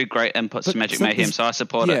got 2 great inputs to Magic Mayhem, so I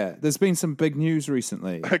support it. Yeah, there's been some big news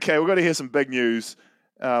recently. Okay, we've got to hear some big news.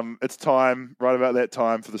 It's time, right about that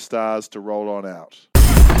time, for the Stars to roll on out.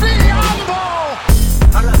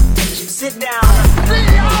 Sit down.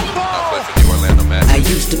 I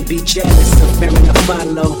used to be jealous of Mary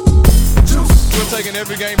Follow. We're taking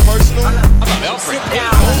every game personal. Sit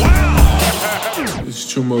down. Wow.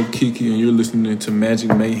 It's Chumo Kiki, and you're listening to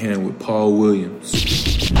Magic Mayhem with Paul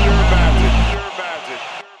Williams. You're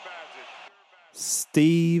magic.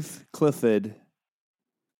 Steve Clifford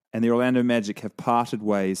and the Orlando Magic have parted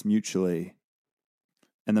ways mutually,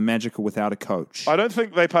 and the Magic are without a coach. I don't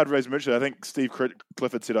think they parted ways mutually. I think Steve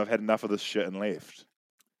Clifford said, I've had enough of this shit and left.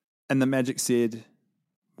 And the Magic said,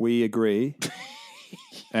 we agree.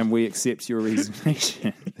 And we accept your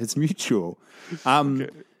resignation. It's mutual. Okay.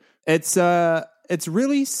 It's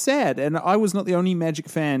really sad, and I was not the only Magic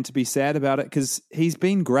fan to be sad about it, because he's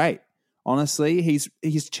been great. Honestly, he's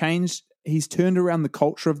changed. He's turned around the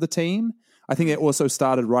culture of the team. I think it also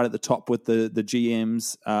started right at the top with the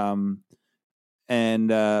GMs, and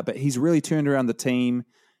but he's really turned around the team.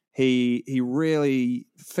 He really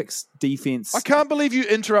fixed defense. I can't believe you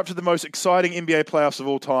interrupted the most exciting NBA playoffs of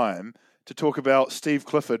all time to talk about Steve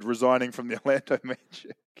Clifford resigning from the Orlando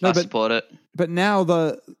Magic. I support it. But now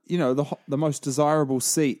the most desirable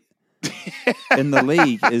seat in the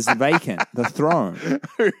league is vacant, the throne.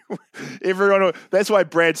 That's why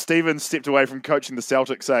Brad Stevens stepped away from coaching the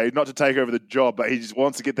Celtics, not to take over the job, but he just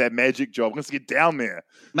wants to get that Magic job, wants to get down there.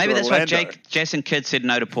 Maybe that's why Jason Kidd said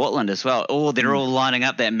no to Portland as well. Oh, they're all lining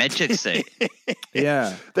up that Magic seat.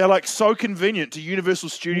 Yeah. They're like so convenient to Universal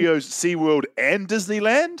Studios, SeaWorld, and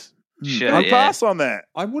Disneyland. Sure, I'll pass on that.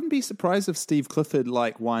 I wouldn't be surprised if Steve Clifford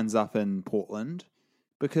winds up in Portland.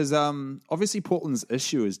 Because obviously Portland's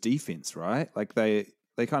issue is defense, right? Like they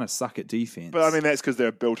kind of suck at defense. But I mean, that's because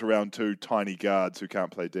they're built around two tiny guards who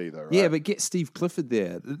can't play D, though, right? Yeah, but get Steve Clifford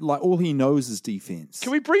there. Like all he knows is defense.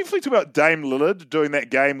 Can we briefly talk about Dame Lillard doing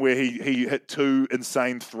that game where he hit 2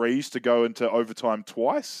 insane threes to go into overtime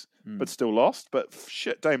twice, but still lost? But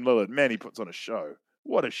shit, Dame Lillard, man, he puts on a show.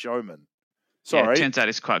 What a showman. Sorry. Yeah, it turns out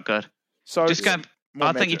he's quite good. So just go.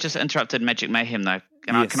 I think you just interrupted Magic Mayhem, though.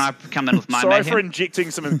 Can I come in with my Sorry mayhem? for injecting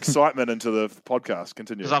some excitement into the podcast.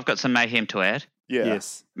 Continue. Because I've got some mayhem to add. Yeah.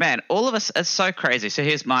 Yes. Man, all of us, it's so crazy. So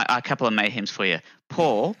here's a couple of mayhems for you.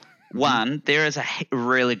 Paul, one, there is some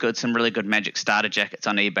really good Magic starter jackets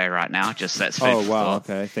on eBay right now. Just that's food Oh, for wow. thought.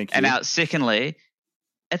 Okay, thank you. And now, secondly,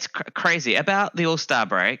 it's crazy. About the All-Star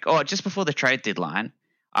break, or just before the trade deadline,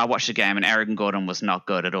 I watched a game and Aaron Gordon was not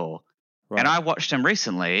good at all. Right. And I watched him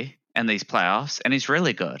recently in these playoffs, and he's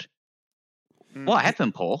really good. What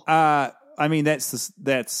happened, Paul? I mean,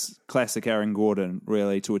 that's classic Aaron Gordon,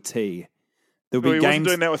 really, to a T. There'll be he games wasn't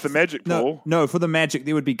doing that with the Magic, Paul. No, for the Magic,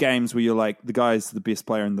 there would be games where you're like, the guy's the best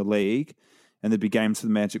player in the league, and there'd be games for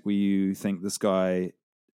the Magic where you think this guy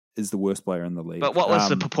is the worst player in the league. But what was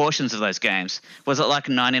the proportions of those games? Was it like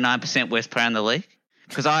 99% worst player in the league?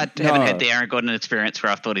 Because I haven't had the Aaron Gordon experience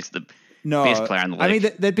where I thought he's the best player in the league. I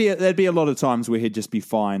mean, there'd be a lot of times where he'd just be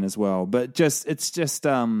fine as well. But it's just.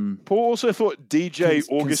 Paul also thought DJ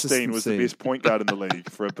Augustine was the best point guard in the league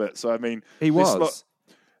for a bit. So I mean, he was.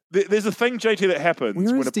 There's a thing, JT, that happens when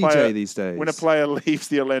a DJ player these days? When a player leaves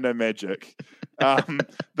the Orlando Magic,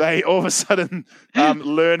 they all of a sudden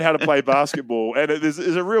learn how to play basketball, and there's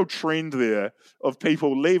a real trend there of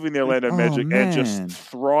people leaving the Orlando Magic and just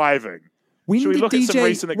thriving. Should we look at some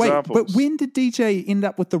recent examples? But when did DJ end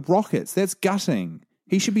up with the Rockets? That's gutting.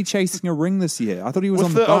 He should be chasing a ring this year. I thought he was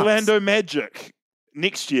on the Bucks. Orlando Magic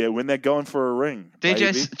next year when they're going for a ring.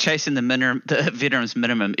 DJ's chasing the veterans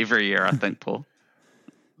minimum every year, I think, Paul.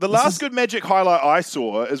 The last good Magic highlight I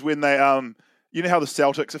saw is when they, you know how the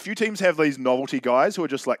Celtics, a few teams have these novelty guys who are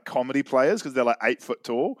just like comedy players because they're like 8 foot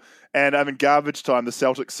tall. And in garbage time, the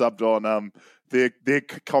Celtics subbed on their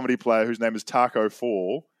comedy player whose name is Taco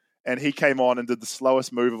Fall. And he came on and did the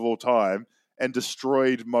slowest move of all time and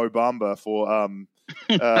destroyed Mo Bamba for a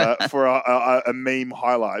meme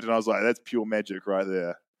highlight. And I was like, that's pure magic right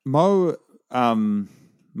there. Mo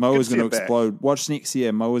is going to explode. Watch next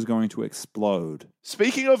year. Mo is going to explode.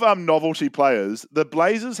 Speaking of novelty players, the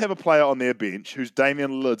Blazers have a player on their bench who's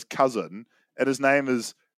Damian Lillard's cousin, and his name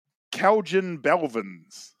is Keljin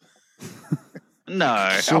Belvins.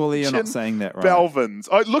 No. Surely you're not saying that right. Belvins.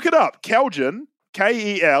 Oh, look it up. Keljin,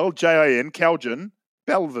 Keljin, Keljin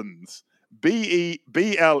Belvins.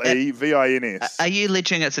 Belevins. Are you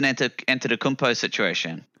alleging it's an Antetokounmpo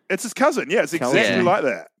situation? It's his cousin. Yeah, it's exactly like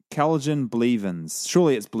that. Keljin Blevins.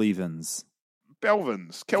 Surely it's Blevins.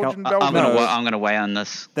 Belvins. Keljin Belvins. I'm going to weigh on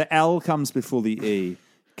this. The L comes before the E.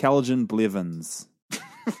 Keljin Blevins.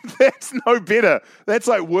 That's no better. That's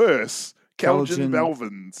like worse. Keljin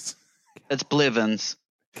Belvins. It's Blevins.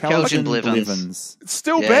 Keljin Blevins. It's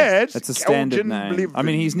still bad. It's a standard name. Blevins. I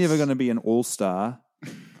mean, he's never going to be an all-star.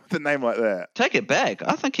 The name like that. Take it back.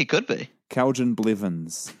 I think he could be. Keljin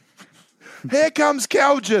Blevins. Here comes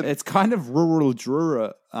Keljin. It's kind of rural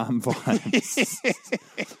Drura vibes.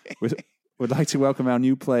 We'd like to welcome our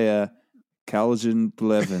new player, Keljin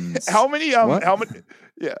Blevins. How many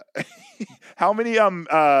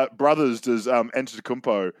brothers does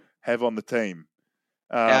Antetokounmpo have on the team?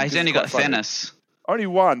 He's only got Thanos. Only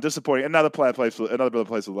one. Disappointing. Another brother plays for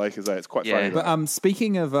the Lakers. It's quite funny. But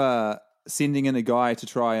speaking of sending in a guy to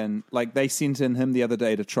try and they sent in him the other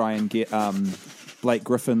day to try and get Blake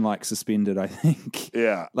Griffin suspended, I think.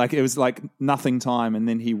 Yeah. It was nothing time, and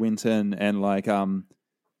then he went in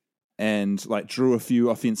and drew a few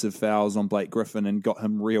offensive fouls on Blake Griffin and got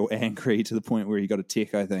him real angry to the point where he got a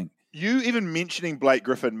tech, I think. You even mentioning Blake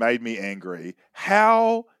Griffin made me angry.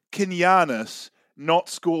 How can Giannis not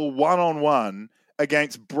score 1-on-1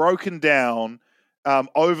 against broken down,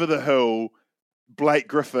 over the hill, Blake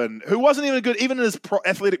Griffin, who wasn't even good, even in his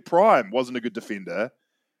athletic prime, wasn't a good defender.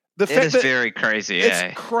 It is very crazy.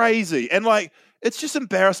 It's crazy, and like it's just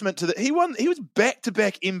embarrassment to he was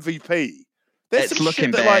back-to-back MVP. That's it's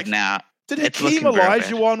looking that, bad like, now. Did Hakeem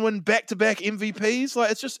Olajuwon win back-to-back MVPs?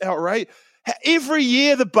 Like, it's just outrageous. Every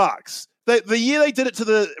year, the Bucks, the year they did it to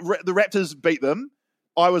the Raptors beat them,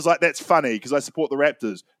 I was like, that's funny because I support the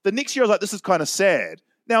Raptors. The next year, I was like, this is kind of sad.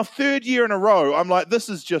 Now, third year in a row, I'm like, this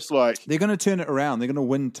is just like... They're going to turn it around. They're going to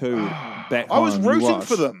win 2 back home. I was rooting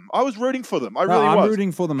for them. I was rooting for them. I really was. I'm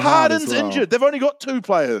rooting for them hard Harden's as well. injured. They've only got 2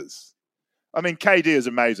 players. I mean, KD is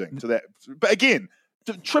amazing to that. But again...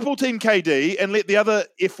 triple team KD and let the other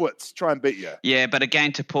F-wits try and beat you. Yeah, but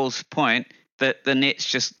again, to Paul's point, the Nets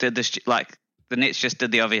just did this. Like the Nets just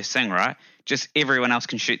did the obvious thing, right? Just everyone else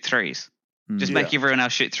can shoot threes. Just make everyone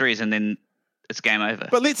else shoot threes, and then it's game over.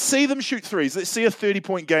 But let's see them shoot threes. Let's see a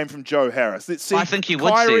 30-point game from Joe Harris. Let's see. I think you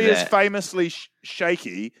would Kyrie see that. is famously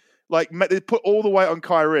shaky. Like they put all the weight on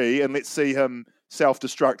Kyrie, and let's see him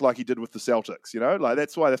self-destruct like he did with the Celtics. You know, like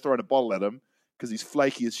that's why they're throwing a bottle at him. Because he's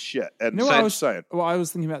flaky as shit. And what I was saying? Well, I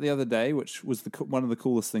was thinking about the other day, which was one of the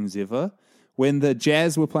coolest things ever, when the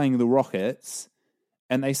Jazz were playing the Rockets,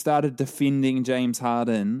 and they started defending James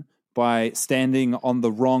Harden by standing on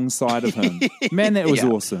the wrong side of him. Man, that was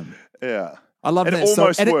awesome. Yeah, I love that. It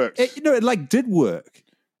almost worked. It like did work.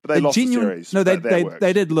 But they lost the series. No, they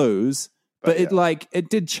did lose, but it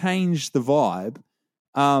did change the vibe.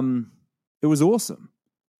 It was awesome.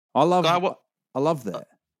 I love that.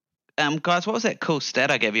 Guys, what was that cool stat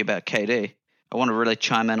I gave you about KD? I want to really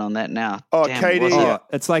chime in on that now. Oh, KD.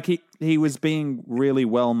 It's like he was being really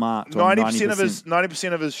well marked.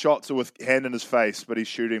 90% of his shots are with hand in his face, but he's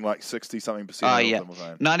shooting like 60-something percent. Oh, yeah.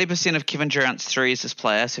 90% of Kevin Durant's threes as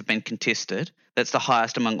players have been contested. That's the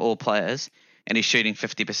highest among all players, and he's shooting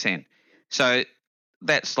 50%. So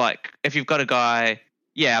that's like, if you've got a guy,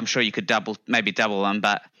 yeah, I'm sure you could double him,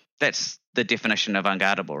 but that's the definition of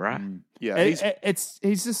unguardable, right? Yeah,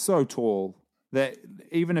 he's just so tall that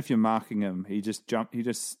even if you're marking him, he just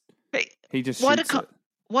shoots it.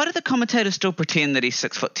 Why do the commentators still pretend that he's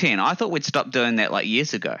 6'10"? I thought we'd stopped doing that like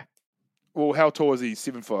years ago. Well, how tall is he?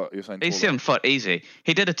 7 foot? You're saying he's 7 foot, easy.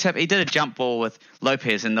 He did a jump ball with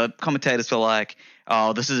Lopez, and the commentators were like,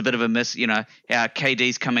 "Oh, this is a bit of a miss." You know,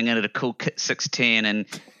 KD's coming in at a cool 6'10",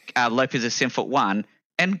 and Lopez is 7'1".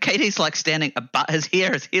 And KD's like standing above his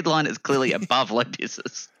headline is clearly above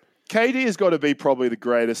Lopez's. KD has got to be probably the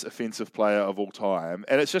greatest offensive player of all time.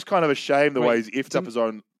 And it's just kind of a shame the way he's effed up his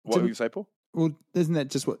own... What were you say, Paul? Well, isn't that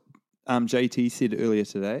just what JT said earlier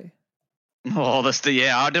today? Oh,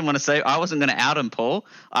 I didn't want to say... I wasn't going to out him, Paul.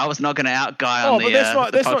 I was not going to out Guy on the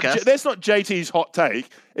podcast. That's not JT's hot take.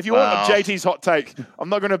 If you want JT's hot take, I'm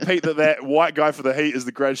not going to repeat that white guy for the Heat is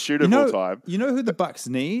the greatest shooter of all time. You know who the Bucks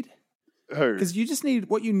need? Who? Because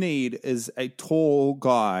what you need is a tall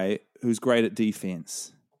guy who's great at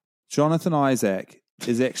defense. Jonathan Isaac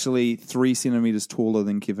is actually 3 centimeters taller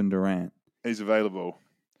than Kevin Durant. He's available.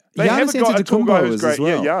 They haven't got a tall guy who's great.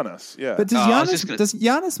 Well. Yeah, Giannis. Yeah, but does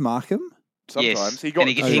Giannis mark him? Sometimes yes. He got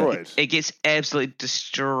destroyed. He gets absolutely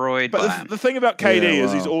destroyed. But the thing about KD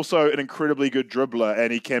is he's also an incredibly good dribbler,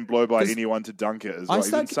 and he can blow by anyone to dunk it as well.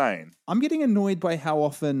 He's insane. I'm getting annoyed by how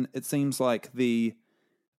often it seems like the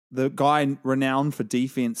guy renowned for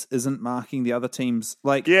defense isn't marking the other teams.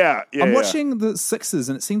 Like, I'm watching the Sixers,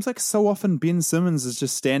 and it seems like so often Ben Simmons is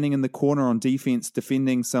just standing in the corner on defense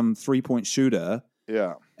defending some 3-point shooter.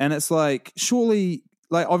 Yeah. And it's like, surely,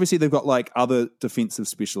 like, obviously they've got like other defensive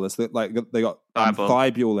specialists. They got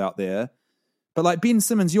Thibault out there. But like Ben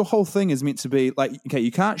Simmons, your whole thing is meant to be like, okay,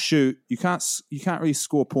 you can't shoot, you can't really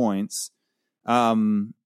score points. You're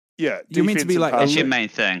meant to be like, that's your main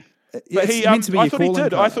thing. But I thought he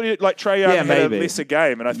did. I thought he like Trae Young had a lesser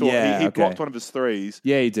game, and I thought he blocked one of his threes.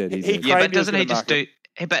 Yeah, he did. But doesn't he just do?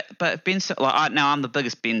 But Ben, now I'm the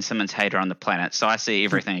biggest Ben Simmons hater on the planet, so I see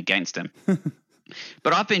everything against him.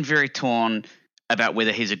 But I've been very torn about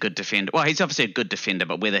whether he's a good defender. Well, he's obviously a good defender,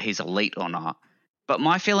 but whether he's elite or not. But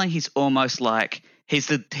my feeling, he's almost like he's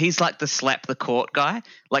like the slap the court guy.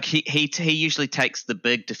 Like he usually takes the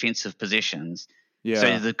big defensive possessions. Yeah.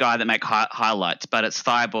 So the guy that make highlights, but it's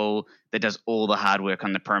Thibault that does all the hard work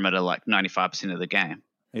on the perimeter, like 95% of the game.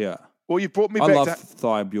 Yeah. Well, you brought me back. I love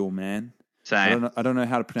Thibault, man. Same. I don't know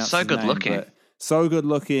how to pronounce. So good looking. But so good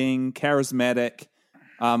looking, charismatic.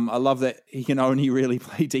 I love that he can only really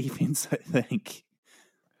play defense, I think.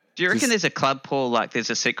 Do you reckon there's a club, Paul, like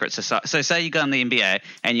there's a secret society? So say you go in the NBA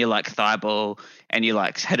and you're like Thibault and you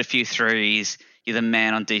like hit a few threes, you're the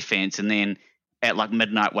man on defense, and then at like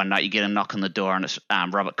midnight one night, you get a knock on the door, and it's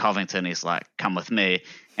Robert Covington. He's like, "Come with me,"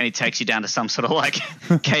 and he takes you down to some sort of like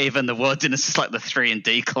cave in the woods, and it's just like the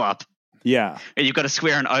 3&D club. Yeah, and you've got to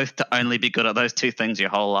swear an oath to only be good at those two things your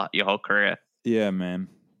whole career. Yeah, man.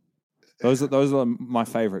 Those are my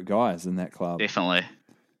favorite guys in that club. Definitely.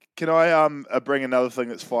 Can I bring another thing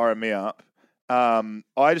that's firing me up? I'm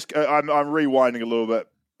rewinding a little bit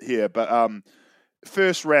here, but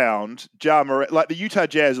first round, Ja Morant, like the Utah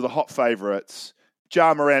Jazz are the hot favorites.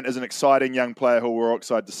 Ja Morant is an exciting young player who we're all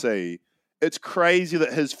excited to see. It's crazy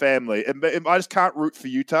that his family, I just can't root for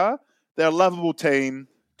Utah. They're a lovable team.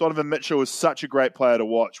 Donovan Mitchell is such a great player to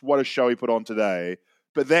watch. What a show he put on today.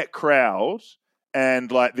 But that crowd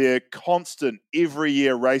and like their constant every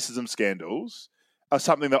year racism scandals are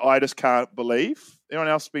something that I just can't believe. Anyone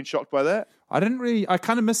else been shocked by that? I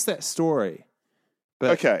kind of missed that story.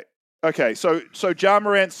 But Okay. So Ja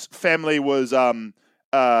Morant's family was in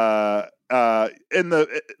these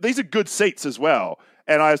are good seats as well.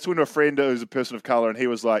 And I was talking to a friend who's a person of color, and he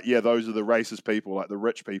was like, "Yeah, those are the racist people, like the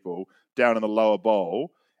rich people down in the lower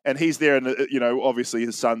bowl." And he's there, and obviously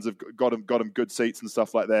his sons have got him good seats and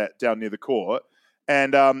stuff like that down near the court.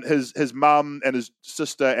 And his mum and his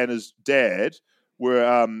sister and his dad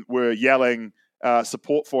were yelling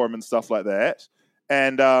support for him and stuff like that.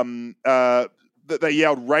 And they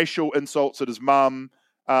yelled racial insults at his mum,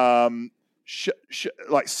 like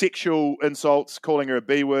sexual insults, calling her a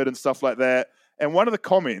B word and stuff like that. And one of the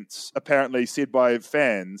comments apparently said by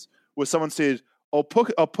fans was someone said, I'll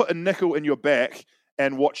put a nickel in your back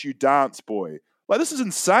and watch you dance, boy. Like, this is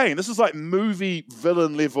insane. This is like movie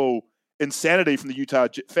villain level insanity from the Utah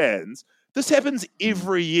fans. This happens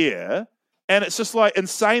every year, and it's just like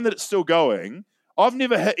insane that it's still going. I've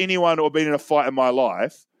never hit anyone or been in a fight in my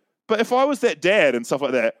life, but if I was that dad and stuff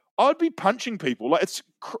like that, I'd be punching people. Like, it's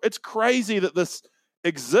crazy that this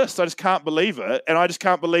exists. I just can't believe it, and I just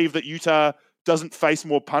can't believe that Utah doesn't face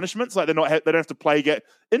more punishments. Like, they don't have to play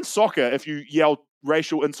in soccer. If you yell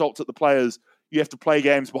racial insults at the players, you have to play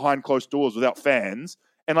games behind closed doors without fans.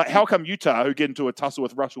 And like, how come Utah, who get into a tussle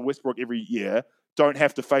with Russell Westbrook every year, don't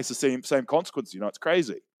have to face the same consequences? It's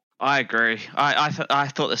crazy. I agree. I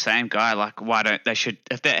thought the same guy. Like, why don't they should,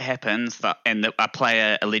 if that happens and a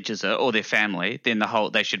player alleges it or their family, then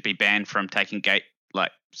they should be banned from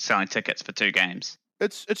selling tickets for 2 games.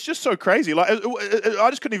 It's just so crazy. Like, I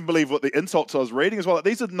just couldn't even believe what the insults I was reading as well. Like,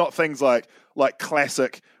 these are not things like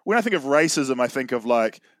classic. When I think of racism, I think of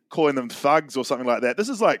like calling them thugs or something like that. This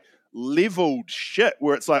is like leveled shit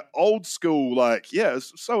where it's like old school. Like, yeah,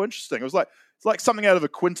 it's so interesting. It's like something out of a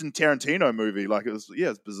Quentin Tarantino movie. Like, it's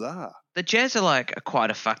bizarre. The Jazz are like quite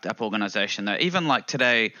a fucked up organization though. Even like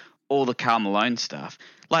today, all the Karl Malone stuff.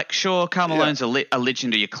 Like, sure, Karl Malone's a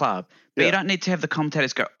legend of your club. But you don't need to have the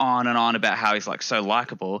commentators go on and on about how he's like so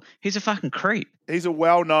likable. He's a fucking creep. He's a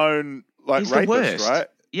well-known he's rapist, right?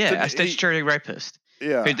 Yeah, a statutory rapist.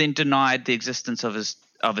 Yeah. Who then denied the existence of his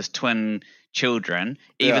twin children,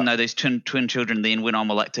 even though those twin children then went on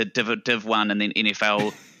were like to Div 1 and then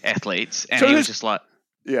NFL athletes, and he was just like,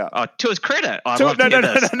 yeah. Oh, to his credit,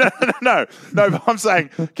 No. But I'm saying,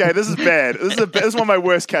 okay, this is bad. This is one of my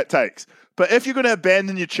worst cat takes. But if you're going to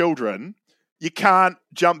abandon your children, you can't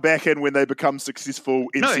jump back in when they become successful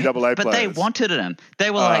NCAA players. But they wanted him.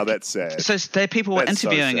 They were like, that's sad. So people were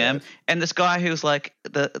interviewing him, and this guy who was like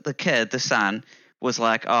the son was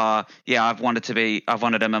like, oh yeah, I've wanted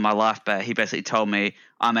him in my life, but he basically told me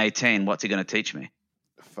I'm 18. What's he going to teach me?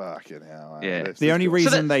 Fucking hell. Yeah. The only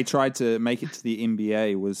reason they tried to make it to the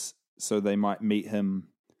NBA was so they might meet him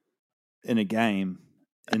in a game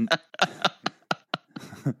in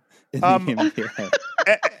the NBA.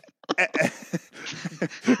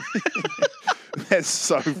 That's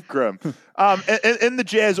so grim. In the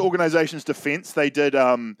Jazz organization's defense, they did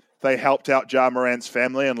they helped out Ja Morant's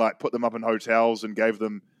family and like put them up in hotels and gave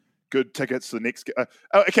them good tickets to the next game.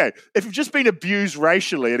 Okay, if you've just been abused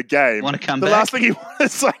racially at a game, last thing you want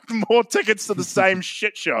is like more tickets to the same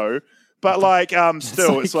shit show. But like,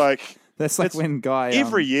 still, it's like that's like when Guy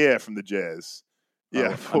every year from the Jazz.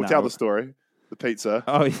 Yeah, we'll tell the story. The pizza.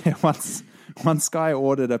 Oh yeah, once Guy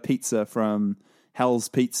ordered a pizza from Hell's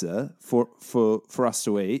Pizza for us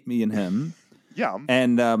to eat, me and him. Yum.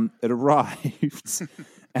 And it arrived.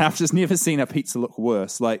 And I've just never seen a pizza look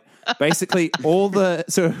worse. Like, basically, so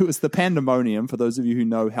it was the Pandemonium, for those of you who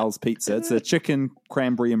know Hell's Pizza. It's a chicken,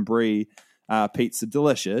 cranberry, and brie pizza.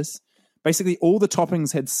 Delicious. Basically, all the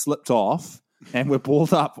toppings had slipped off. and we're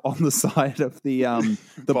balled up on the side of the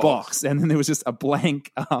box, and then there was just a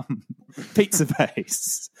blank pizza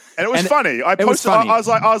base. And it was funny. I posted. I was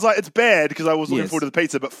like, it's bad because I was looking forward to the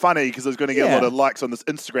pizza, but funny because I was going to get a lot of likes on this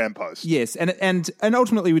Instagram post. Yes, and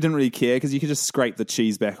ultimately we didn't really care because you could just scrape the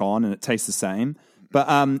cheese back on and it tastes the same.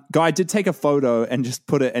 But Guy did take a photo and just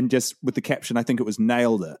put it, and just with the caption, I think it was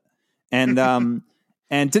nailed it, and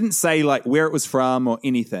and didn't say like where it was from or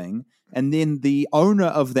anything. And then the owner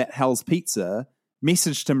of that Hell's Pizza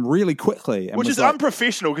messaged him really quickly. And which is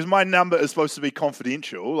unprofessional because my number is supposed to be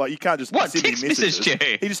confidential. Like, you can't just send me messages.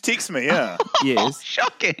 He just texts me, yeah. Yes.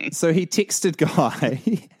 Shocking. So he texted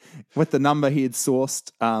Guy with the number he had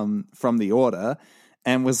sourced from the order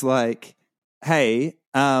and was like, hey,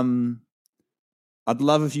 I'd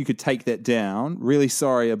love if you could take that down. Really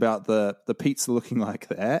sorry about the pizza looking like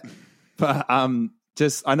that. But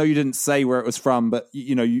just, I know you didn't say where it was from, but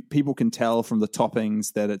people can tell from the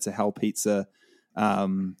toppings that it's a Hell Pizza.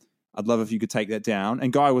 I'd love if you could take that down.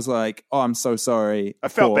 And Guy was like, oh, I'm so sorry. I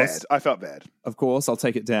felt bad. Of course, I'll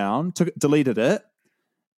take it down. Deleted it.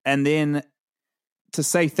 And then to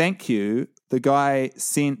say thank you, the guy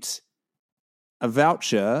sent a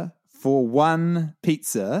voucher for one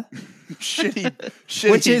pizza. shitty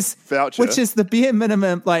voucher. Which is the bare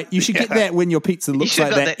minimum. Like, you should get that when your pizza looks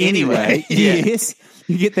like that anyway. Yes,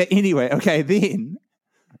 you get that anyway. Okay, then,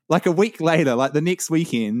 like a week later, like the next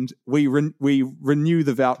weekend, we renew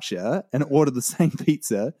the voucher and order the same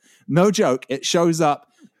pizza. No joke, it shows up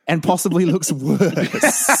and possibly looks worse.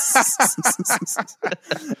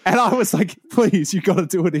 And I was like, please, you got to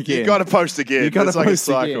do it again. You got to post again. You got to post like a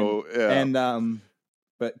cycle. Again. Yeah. And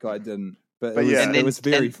but Guy didn't. But it was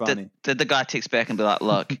very funny. Did the guy text back and be like,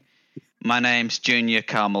 look, my name's Junior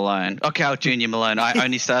Carl Malone. Oh, Carl Junior Malone. I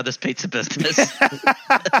only started this pizza business.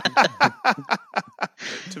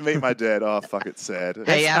 To meet my dad. Oh, fuck, it's sad.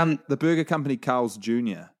 Hey, the burger company Carl's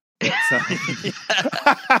Jr.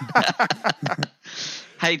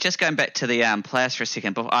 Hey, just going back to the players for a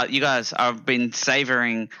second. But you guys, I've been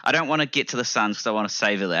savoring. I don't want to get to the Suns because I want to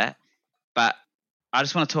savor that. But I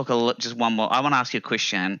just want to talk just one more. I want to ask you a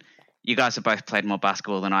question. You guys have both played more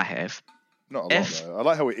basketball than I have. Not a lot, though. I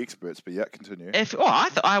like how we're experts, but yeah, continue.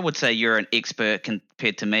 I would say you're an expert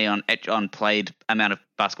compared to me on played amount of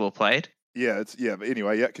basketball played. Yeah, but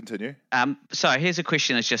anyway, yeah, continue. So here's a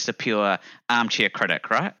question: it's just a pure armchair critic,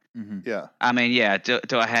 right? Mm-hmm. Yeah. I mean, yeah. Do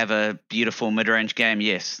I have a beautiful mid-range game?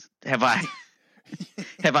 Yes. Have I?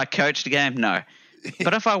 Have I coached a game? No.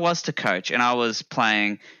 But if I was to coach and I was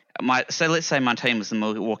playing so let's say my team was the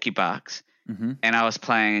Milwaukee Bucks. Mm-hmm. And I was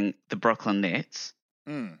playing the Brooklyn Nets.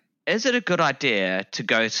 Is it a good idea to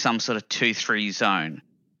go some sort of 2-3 zone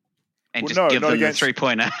and give them the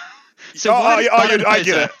 3-pointer? I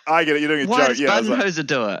get it. You're doing a joke. Why does Budenholzer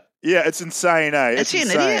do it? Yeah, it's insane, eh? Is he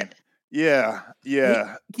insane. An idiot? Yeah.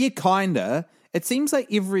 Yeah, kinda. It seems like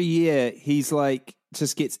every year he's like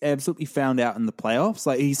just gets absolutely found out in the playoffs.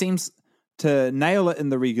 Like, he seems to nail it in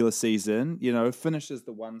the regular season. Finishes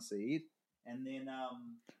the 1 seed, and then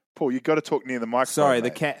Paul, you've got to talk near the microphone. Sorry,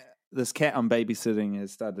 mate. this cat I'm babysitting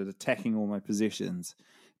has started attacking all my possessions.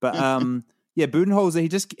 But yeah, Budenholzer,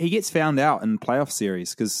 he gets found out in playoff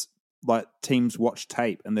series because like teams watch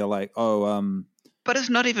tape and they're like, But it's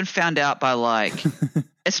not even found out by like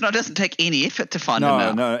doesn't take any effort to find him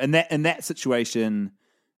out. No, in that situation,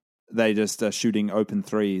 they just are shooting open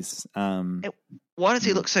threes. Why does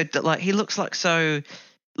he look so like? He looks like so.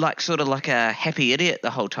 Like sort of like a happy idiot the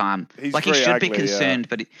whole time. He's like he should ugly, be concerned,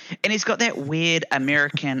 but he's got that weird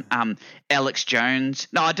American Alex Jones.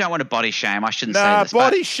 No, I don't want to body shame. I shouldn't say this.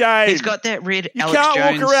 Body shame. He's got that red Alex Jones. You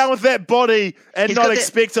can't walk around with that body and not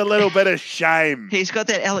expect a little bit of shame. He's got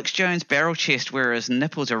that Alex Jones barrel chest where his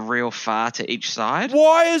nipples are real far to each side.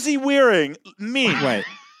 Why is he wearing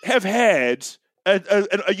have had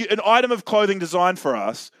an item of clothing designed for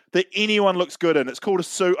us that anyone looks good in? It's called a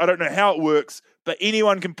suit. I don't know how it works, but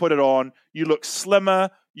anyone can put it on. You look slimmer.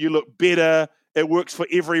 You look better. It works for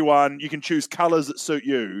everyone. You can choose colors that suit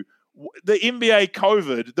you. The NBA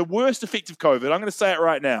COVID, the worst effect of COVID, I'm going to say it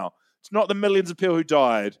right now. It's not the millions of people who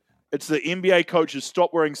died. It's the NBA coaches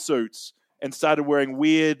stopped wearing suits and started wearing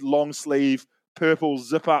weird long sleeve purple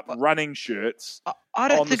zip up running shirts. I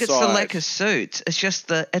don't think it's the lack of suits. It's just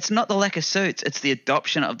it's not the lack of suits. It's the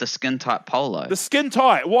adoption of the skin tight polo. The skin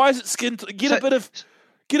tight. Why is it skin tight?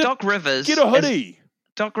 Doc Rivers. Get a hoodie.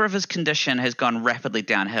 Doc Rivers' condition has gone rapidly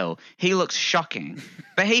downhill. He looks shocking,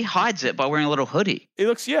 but he hides it by wearing a little hoodie. He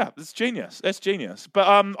looks, it's genius. That's genius.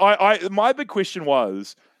 But my big question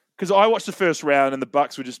was, because I watched the first round and the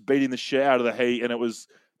Bucks were just beating the shit out of the Heat, and it was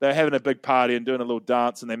they're having a big party and doing a little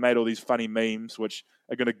dance, and they made all these funny memes, which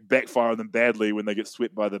are going to backfire on them badly when they get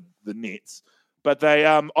swept by the Nets. But they,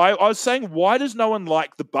 I was saying, why does no one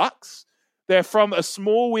like the Bucks? They're from a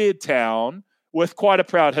small, weird town with quite a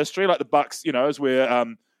proud history. Like the Bucks, is where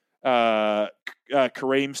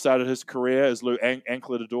Kareem started his career as Lou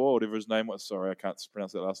Ankledador, or whatever his name was. Sorry, I can't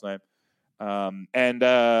pronounce that last name.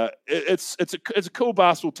 It's a cool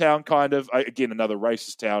basketball town, kind of. Again, another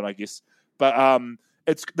racist town, I guess. But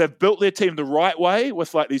they've built their team the right way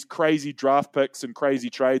with like these crazy draft picks and crazy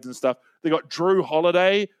trades and stuff. They got Drew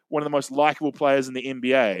Holiday, one of the most likable players in the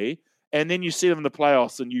NBA, and then you see them in the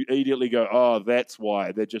playoffs, and you immediately go, "Oh, that's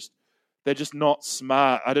why they're just not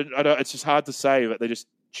smart." I don't. It's just hard to say, but they just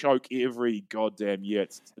choke every goddamn year.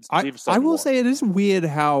 It's I will say it is weird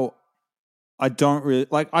how I don't really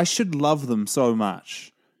like. I should love them so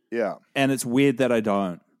much, yeah, and it's weird that I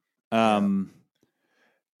don't.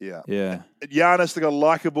 Yeah. Giannis, they got a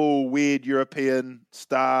likable, weird European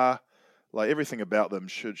star. Like everything about them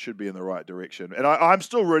should be in the right direction, and I'm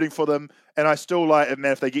still rooting for them. And I still like,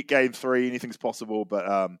 man, if they get Game 3, anything's possible.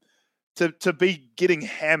 But to be getting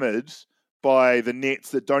hammered by the Nets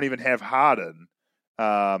that don't even have Harden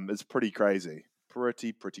is pretty crazy.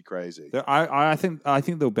 Pretty crazy. I think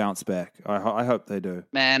they'll bounce back. I hope they do.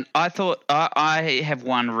 Man, I thought I have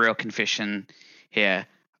one real confession here.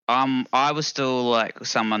 I was still like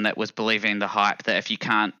someone that was believing the hype that if you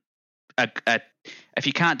can't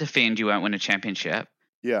defend, you won't win a championship.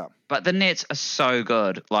 Yeah. But the Nets are so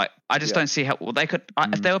good. Like, I just don't see how they could.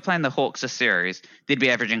 If they were playing the Hawks this series, they'd be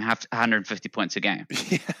averaging 150 points a game.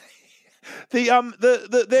 Yeah.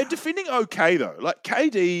 They're defending okay though. Like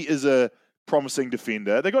KD is a promising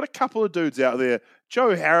defender. They got a couple of dudes out there.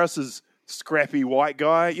 Joe Harris is scrappy white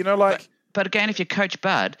guy. But again, if you coach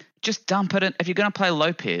Bud, just dump it in. If you're going to play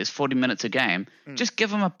Lopez 40 minutes a game, just give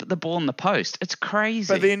him the ball in the post. It's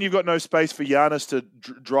crazy. But then you've got no space for Giannis to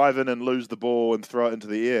drive in and lose the ball and throw it into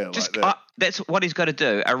the air. Just, like that. That's what he's got to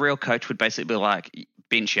do. A real coach would basically be like,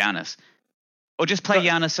 bench Giannis. Or just play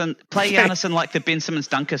Giannis in like the Ben Simmons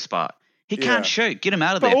dunker spot. He can't shoot. Get him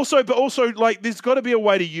out of there. But also, like, there's got to be a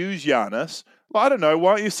way to use Giannis. Well, I don't know.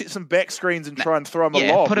 Why don't you set some back screens and try and throw him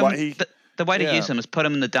a lob? The way to use him is put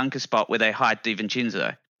him in the dunker spot where they hide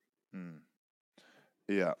DiVincenzo.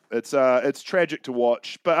 Yeah, it's tragic to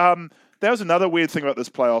watch. But that was another weird thing about this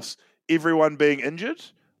playoffs, everyone being injured.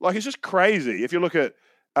 Like, it's just crazy. If you look at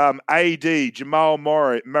AD, Jamal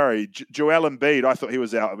Murray, Joel Embiid, I thought he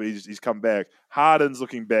was out, but he's come back. Harden's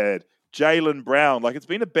looking bad. Jaylen Brown, like, it's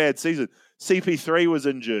been a bad season. CP3 was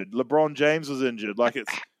injured. LeBron James was injured. Like,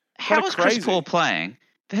 it's how was Chris Paul playing?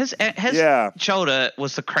 His shoulder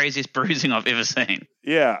was the craziest bruising I've ever seen.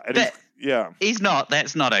 Yeah, he's not.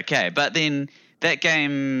 That's not okay. But then that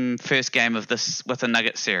first game of this with the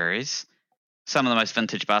Nugget series, some of the most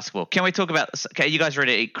vintage basketball. Can we talk about this? Okay, you guys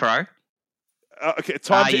ready to eat crow? Okay,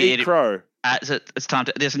 time to eat crow. It's time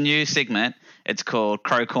to. There's a new segment. It's called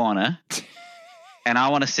Crow Corner, and I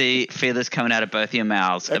want to see feathers coming out of both your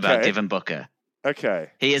mouths about Devin Booker. Okay,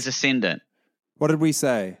 he is ascendant. What did we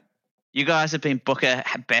say? You guys have been Booker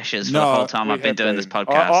bashers for the whole time I've been doing this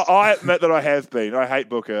podcast. I admit that I have been. I hate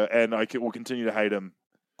Booker, and I will continue to hate him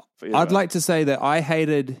forever. I'd like to say that I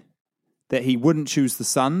hated that he wouldn't choose the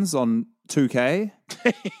Suns on 2K.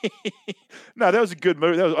 No, that was a good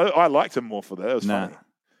move. I liked him more for that. That was funny.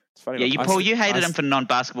 It's funny. Yeah, Paul, you hated him for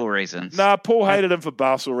non-basketball reasons. Nah, Paul hated him for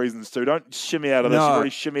basketball reasons too. Don't shimmy out of this. You've already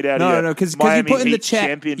shimmied out of here. No, because you put in the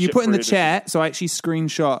chat. You put in the chat, so I actually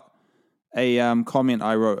screenshot a comment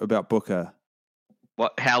I wrote about Booker.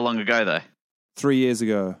 What? How long ago though? 3 years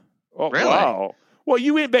ago. Oh, really? Wow. Well,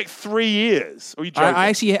 you went back 3 years. Are you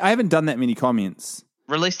joking? I haven't done that many comments.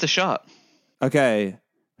 Release the shot. Okay.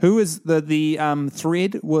 Who is the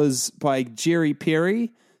thread was by Jerry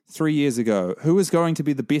Perry 3 years ago. Who is going to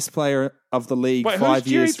be the best player of the league 5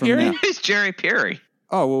 years from now? Who's Jerry Perry?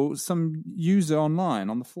 Oh, well, some user online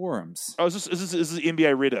on the forums. Oh, is this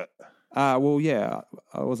NBA Reddit? Well, yeah,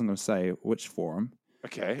 I wasn't going to say which forum.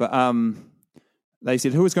 Okay. But they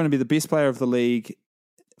said, who is going to be the best player of the league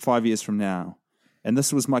 5 years from now? And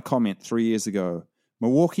this was my comment 3 years ago.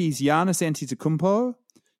 Milwaukee's Giannis Antetokounmpo,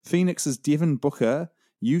 Phoenix's Devin Booker,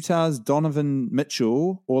 Utah's Donovan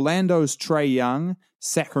Mitchell, Orlando's Trae Young,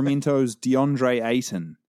 Sacramento's DeAndre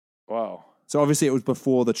Ayton. Wow. So obviously it was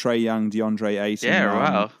before the Trae Young, DeAndre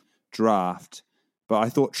Ayton draft. But I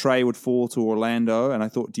thought Trae would fall to Orlando, and I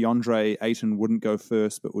thought DeAndre Ayton wouldn't go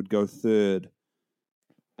first, but would go third.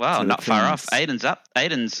 Wow, not far off. Ayton's up.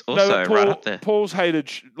 Ayton's also right up there. Paul's hated,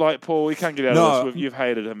 Paul, he can't get out of this. You've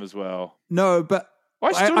hated him as well. No, but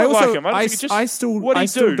I still don't like him. I still what I he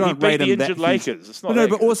still do? don't He beat rate the him that injured huge. Lakers. It's not No, that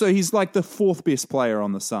but good. also he's like the fourth best player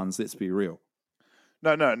on the Suns. Let's be real.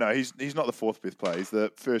 No. He's not the fourth best player. He's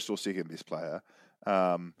the first or second best player.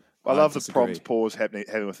 I love the problems Paul's having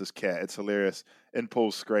with his cat. It's hilarious. In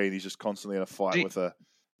Paul's screen, he's just constantly in a fight with a.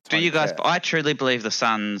 Do you guys? Cat. I truly believe the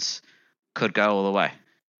Suns could go all the way.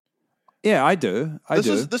 Yeah, I do. This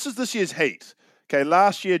is this year's Heat. Okay,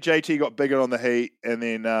 last year JT got bigger on the Heat, and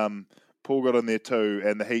then Paul got on there too,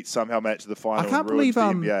 and the Heat somehow matched the final. I can't and ruined believe the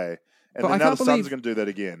NBA. And then now the Suns are going to do that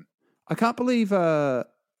again. I can't believe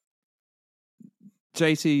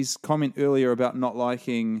JT's comment earlier about not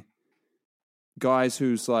liking guys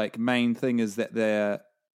whose like main thing is that they're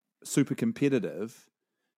super competitive.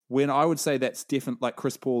 When I would say that's different, like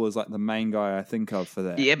Chris Paul is like the main guy I think of for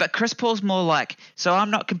that. Yeah, but Chris Paul's more like, so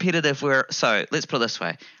I'm not competitive so let's put it this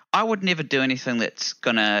way. I would never do anything that's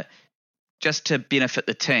going to, just to benefit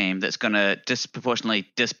the team, that's going to disproportionately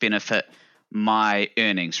disbenefit my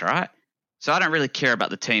earnings, right? So I don't really care about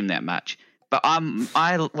the team that much. But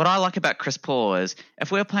what I like about Chris Paul is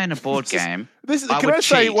if we're playing a board game, what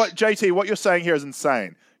you're saying here is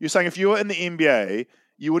insane. You're saying if you were in the NBA,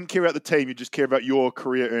 you wouldn't care about the team, you just care about your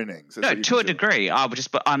career earnings. No, to a degree.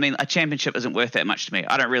 A championship isn't worth that much to me.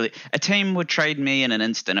 I don't really. A team would trade me in an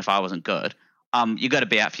instant if I wasn't good. You got to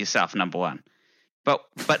be out for yourself, number one. But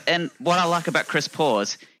what I like about Chris Paul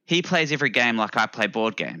is he plays every game like I play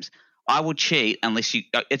board games. I will cheat unless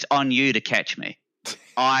it's on you to catch me.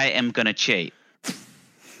 I am going to cheat.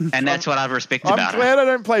 And that's what I respect about it. I'm glad I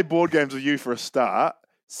don't play board games with you for a start.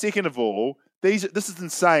 Second of all, this is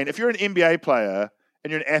insane. If you're an NBA player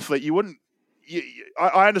and you're an athlete, you wouldn't.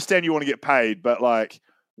 I understand you want to get paid, but like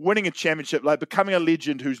winning a championship, like becoming a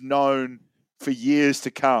legend who's known for years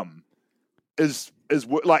to come, is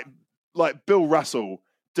like Bill Russell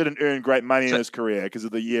didn't earn great money in his career because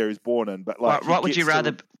of the year he's born in. But like, what would you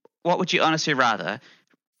rather? What would you honestly rather?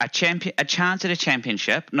 A chance at a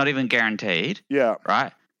championship, not even guaranteed. Yeah.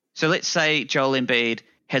 Right. So let's say Joel Embiid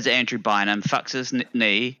has Andrew Bynum, fucks his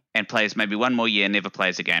knee, and plays maybe one more year, never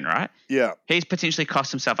plays again. Right. Yeah. He's potentially cost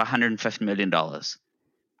himself $150 million.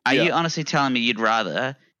 Are you honestly telling me you'd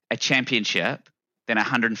rather a championship than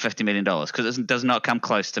 $150 million? Because it does not come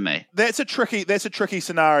close to me. That's a tricky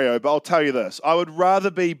scenario, but I'll tell you this: I would rather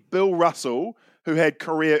be Bill Russell, who had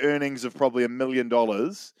career earnings of probably $1 million,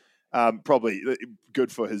 probably good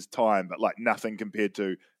for his time, but like nothing compared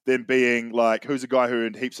to them being like, who's a guy who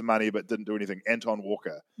earned heaps of money but didn't do anything? Anton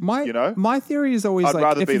Walker. My theory is always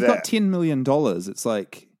if you've got $10 million, it's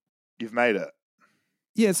like you've made it.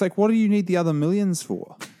 Yeah, it's like, what do you need the other millions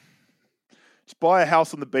for? Just buy a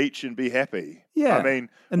house on the beach and be happy. Yeah, I mean,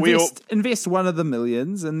 invest one of the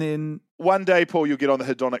millions, and then one day, Paul, you'll get on the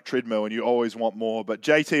hedonic treadmill, and you always want more. But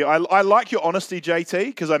JT, I like your honesty, JT,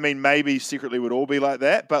 because I mean, maybe secretly we'd all be like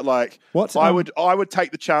that. But like, I would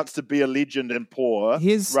take the chance to be a legend and poor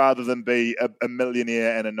rather than be a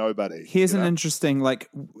millionaire and a nobody. Here's an interesting, like,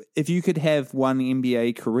 if you could have one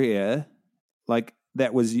NBA career, like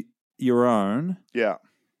that was your own. Yeah.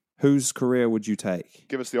 Whose career would you take?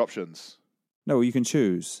 Give us the options. No, you can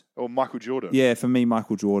choose. Or Michael Jordan. Yeah, for me,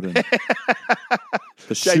 Michael Jordan.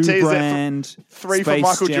 The JT, shoe brand. Three Space for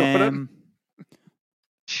Michael Jam. Jordan.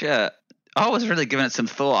 Sure. I was really giving it some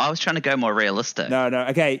thought. I was trying to go more realistic. No.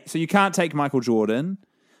 Okay, so you can't take Michael Jordan.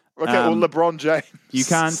 Okay, well, LeBron James. You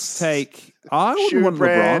can't take. I wouldn't want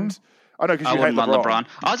brand. LeBron. I know, because you hate want LeBron.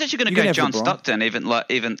 I was actually going to go John Stockton. Even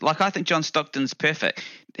I think John Stockton's perfect.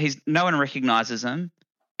 No one recognizes him.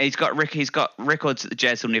 He's got records that the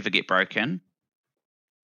Jazz will never get broken.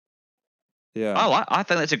 Yeah. I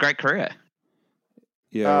think that's a great career.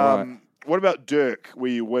 Yeah. Right. What about Dirk,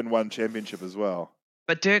 where you win one championship as well?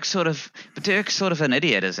 But Dirk's sort of an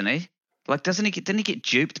idiot, isn't he? Like, didn't he get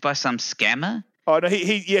duped by some scammer? Oh no,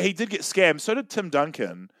 he did get scammed. So did Tim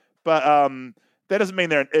Duncan. But that doesn't mean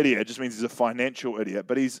they're an idiot. It just means he's a financial idiot.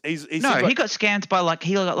 But he's no, he got scammed by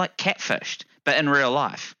he got catfished, but in real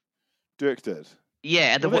life. Dirk did.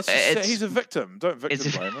 Yeah, he's a victim. Don't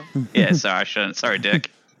victim blame him. Yeah, sorry, I shouldn't. Sorry, Dirk.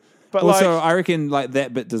 But also, I reckon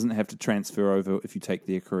that bit doesn't have to transfer over if you take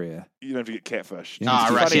their career. You don't have to get catfished.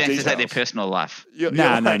 Right. So you have to take their personal life.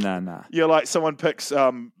 No. You're like, someone picks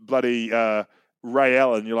bloody Ray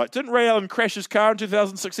Allen. You're like, didn't Ray Allen crash his car in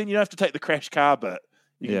 2016? You don't have to take the crash car bit.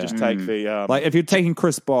 You can just take the... like, if you're taking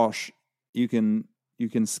Chris Bosh, you can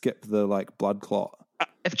skip the, blood clot.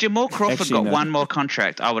 If Jamal Crawford got one more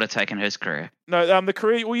contract, I would have taken his career. No, the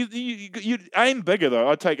career... Well, you aim bigger, though.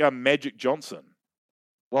 I'd take Magic Johnson.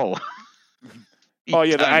 Whoa. Oh,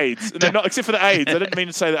 yeah, the AIDS. No, not except for the AIDS. I didn't mean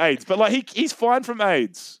to say the AIDS. But, he's fine from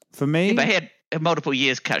AIDS. For me... Yeah, but he had multiple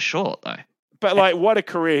years cut short, though. But, what a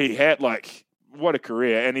career he had. what a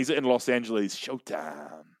career, and he's in Los Angeles.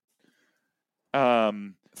 Showtime.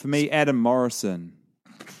 For me, Adam Morrison,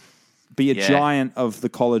 be a giant of the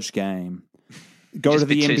college game. Go to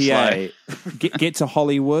the NBA, get to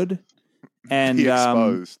Hollywood, and be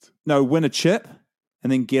exposed. Win a chip,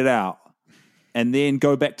 and then get out, and then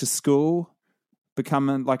go back to school, become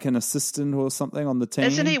an assistant or something on the team.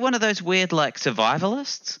 Isn't he one of those weird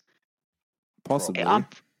survivalists? Possibly.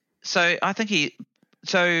 So I think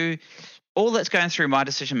all that's going through my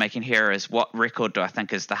decision making here is what record do I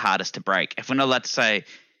think is the hardest to break? If we're not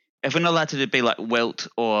allowed to be like Wilt,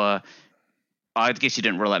 or I guess you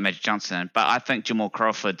didn't rule out Magic Johnson, but I think Jamal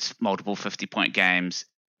Crawford's multiple 50-point games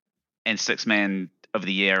and 6-man of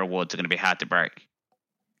the year awards are going to be hard to break.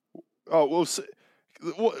 Oh, well,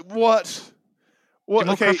 what?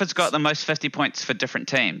 Jamal Crawford's got the most 50 points for different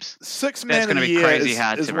teams. 6-man of the year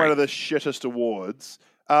is one of the shittest awards.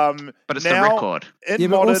 But it's the record.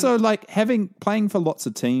 But also playing for lots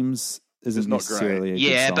of teams isn't necessarily a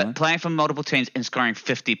good sign. But playing for multiple teams and scoring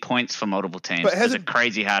 50 points for multiple teams is a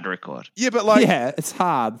crazy hard record. Yeah, but it's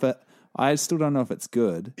hard, but I still don't know if it's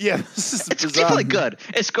good. Yeah, this is it's definitely good.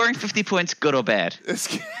 Is scoring 50 points good or bad?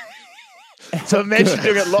 So imagine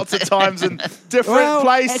doing it lots of times in different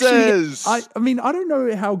places. Actually, I don't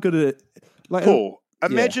know how good it. Paul,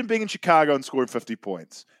 imagine being in Chicago and scoring 50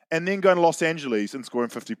 points, and then going to Los Angeles and scoring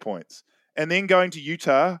 50 points, and then going to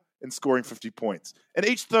Utah and scoring 50 points. And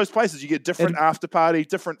each of those places, you get different after party,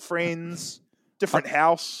 different friends, different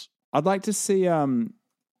house. I'd like to see the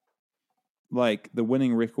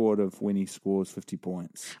winning record of when he scores 50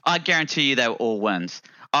 points. I guarantee you they were all wins.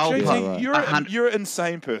 You're an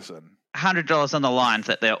insane person. $100 on the line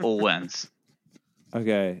that they're all wins.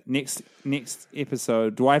 Okay, next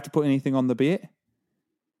episode. Do I have to put anything on the bet?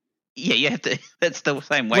 Yeah, you have to. That's the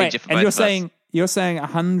same wager for both and of us. You're saying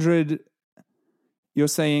 100. You're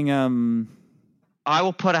saying I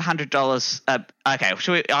will put $100. Okay,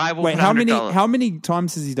 should we? I will. Wait, put $100. how many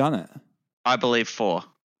times has he done it? I believe 4.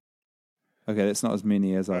 Okay, that's not as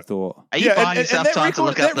many as I thought. Are you buying yourself time to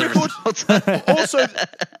look up the results? Also,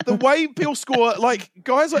 the way people score,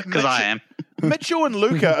 guys like because I am. Mitchell and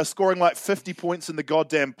Luka are scoring 50 points in the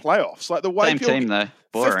goddamn playoffs. The way same team though.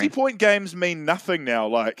 Boring. 50-point games mean nothing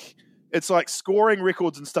now. It's scoring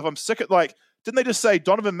records and stuff. I'm sick of didn't they just say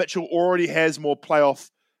Donovan Mitchell already has more playoff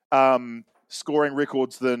scoring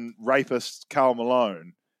records than rapist Karl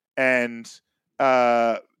Malone? And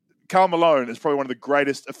Karl Malone is probably one of the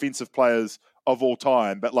greatest offensive players of all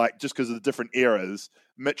time, but just because of the different eras,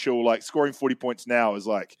 Mitchell scoring 40 points now is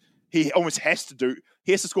he almost has to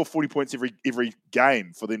score 40 points every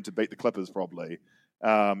game for them to beat the Clippers probably.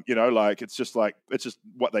 It's just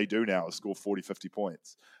what they do now is score 40, 50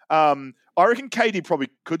 points. I reckon KD probably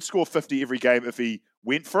could score 50 every game if he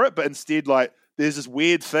went for it, but instead there's this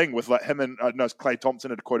weird thing with him and Klay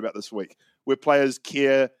Thompson had a quote about this week where players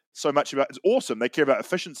care so much about, it's awesome, they care about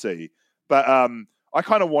efficiency, but I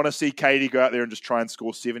kind of want to see KD go out there and just try and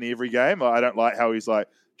score 70 every game. I don't like how he's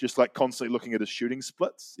just constantly looking at his shooting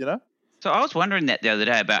splits, So I was wondering that the other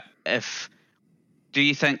day about do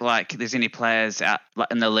you think there's any players out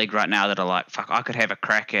in the league right now that are fuck, I could have a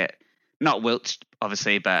crack at, not Wilt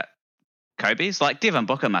obviously, but Kobe's? Devin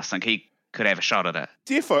Booker must think he could have a shot at it.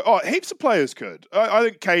 Defo, heaps of players could. I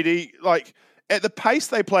think KD, at the pace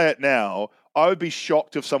they play it now, I would be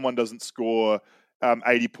shocked if someone doesn't score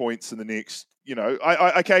 80 points in the next,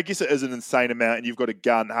 I guess it is an insane amount and you've got a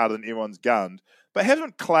gun harder than everyone's gunned. But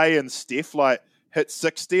haven't Klay and Steph hit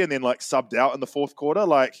 60 and then subbed out in the fourth quarter?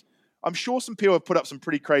 I'm sure some people have put up some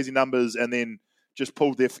pretty crazy numbers and then just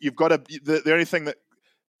pulled you've got to, the only thing that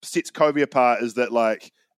sets Kobe apart is that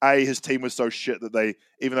his team was so shit that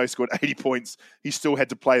even though he scored 80 points, he still had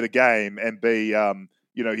to play the game, and B,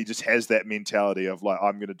 he just has that mentality of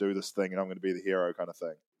I'm going to do this thing and I'm going to be the hero kind of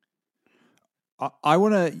thing.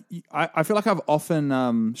 I feel like I've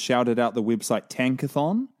often shouted out the website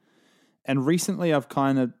Tankathon, and recently I've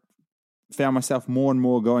kind of found myself more and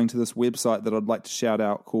more going to this website that I'd like to shout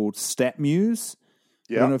out called StatMuse.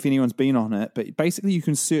 Yeah. I don't know if anyone's been on it, but basically you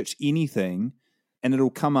can search anything and it'll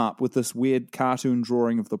come up with this weird cartoon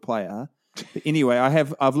drawing of the player. But anyway,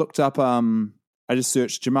 I've looked up, I just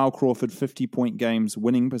searched Jamal Crawford 50-point games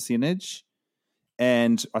winning percentage,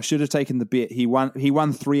 and I should have taken the bet. He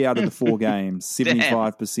won 3 out of the 4 games,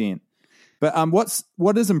 75%. But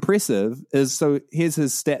what is impressive is, so here's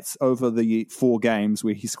his stats over the 4 games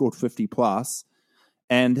where he scored 50 plus,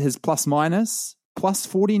 and his plus minus plus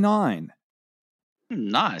 49.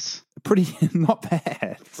 Nice. Pretty not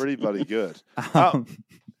bad. Pretty bloody good.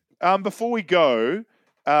 Before we go,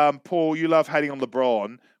 Paul, you love hating on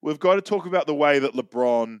LeBron. We've got to talk about the way that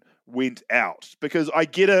LeBron went out, because I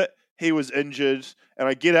get it. he was injured, and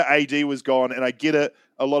I get it. AD was gone, and I get it.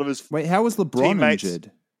 A lot of his Wait, how was LeBron teammates,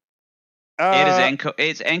 injured? His ankle.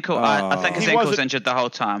 It's ankle. I think his ankle was injured the whole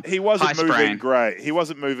time. He wasn't moving great. He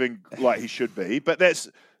wasn't moving like he should be. But that's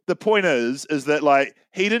the point. Is that like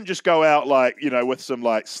he didn't just go out like with some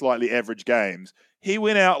like slightly average games. He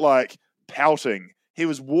went out like pouting. He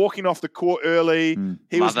was walking off the court early.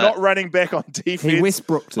 He was not running back on defense. He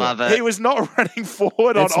Westbrooked it. He was not running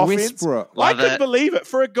forward on offense. Westbrook. I couldn't believe it.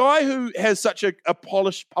 For a guy who has such a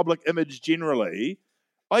polished public image generally,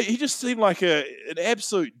 he just seemed like an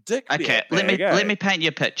absolute dick. Okay, let me paint you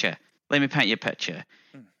a picture.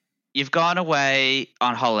 You've gone away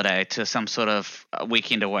on holiday to some sort of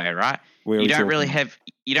weekend away, right? You don't really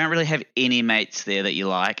have any mates there that you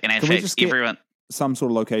like, and in fact, everyone. Some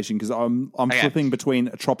sort of location, because I'm flipping between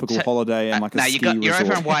a tropical holiday and like a ski resort. You're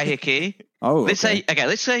over in Waiheke.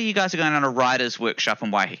 Let's say you guys are going on a writer's workshop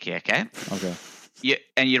in Waiheke. Okay.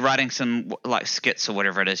 And you're writing some like skits or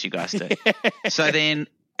whatever it is you guys do. So then,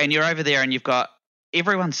 and you're over there, and you've got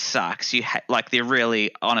everyone sucks. Like they're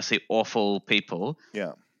really honestly awful people.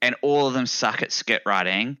 Yeah. And all of them suck at skit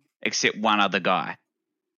writing except one other guy.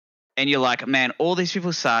 And you're like, man, all these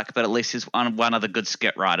people suck, but at least there's one other good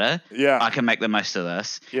skit writer. Yeah. I can make the most of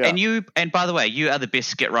this. Yeah. And by the way, you are the best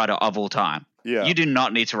skit writer of all time. Yeah. You do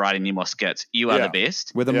not need to write any more skits. You are the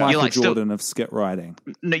best. We're the Michael Jordan of skit writing.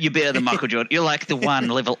 No, you're better than Michael Jordan. You're like the one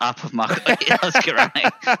level up of Michael skit writing.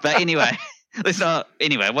 But anyway,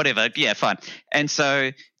 whatever. Yeah, fine. And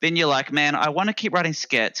so then you're like, man, I want to keep writing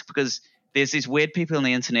skits because there's these weird people on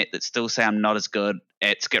the internet that still say I'm not as good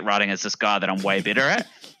at skit writing as this guy that I'm way better at.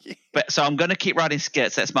 But so I'm going to keep writing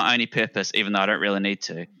skits. That's my only purpose, even though I don't really need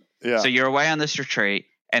to. Yeah. So you're away on this retreat,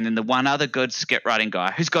 and then the one other good skit writing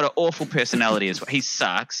guy who's got an awful personality as well. He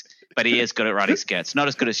sucks, but he is good at writing skits. Not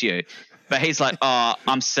as good as you. But he's like, oh,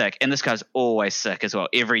 I'm sick. And this guy's always sick as well.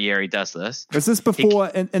 Every year he does this. Is this before,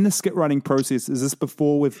 in the skit writing process, is this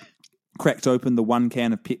before we've cracked open the one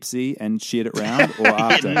can of Pepsi and shared it round, or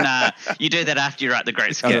after? Nah, you do that after you write the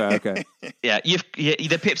great skit. Okay. Yeah,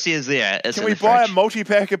 the Pepsi is there. Can we buy a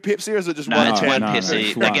multi-pack of Pepsi, or is it just one? No, it's one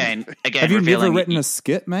Pepsi. No, Again, have you never written a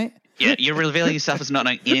skit, mate? Yeah, you're revealing yourself as not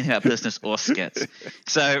knowing anything about business or skits.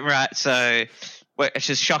 So it's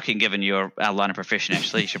just shocking given your line of profession,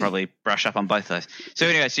 actually. You should probably brush up on both those. So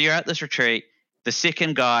anyway, so you're at this retreat. The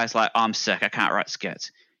second guy's like, I'm sick. I can't write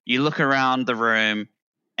skits. You look around the room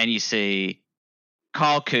and you see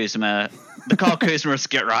Kyle Kuzma, the Kyle Kuzma of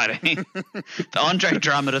skit writing, the Andre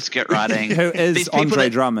Drummond of skit writing. Who is Andre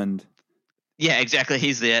Drummond? Yeah, exactly.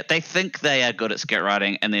 He's there. They think they are good at skit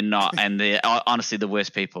writing, and they're not, and they're honestly the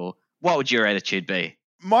worst people. What would your attitude be?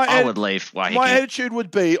 I would leave Waiheke. My attitude would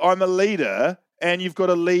be, I'm a leader, and you've got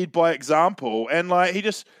to lead by example. And like he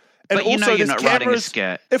just, and but you also know you're not cameras, writing a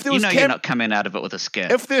skit. If there was you're not coming out of it with a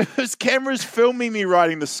skit. If there was cameras filming me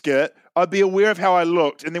writing the skit, I'd be aware of how I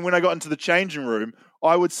looked, and then when I got into the changing room,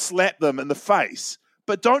 I would slap them in the face.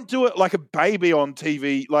 But don't do it like a baby on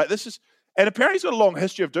TV. Like this is, and apparently he's got a long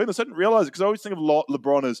history of doing this. I didn't realize it because I always think of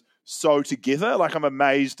LeBron as so together. Like I'm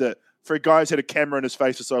amazed at, for a guy who's had a camera in his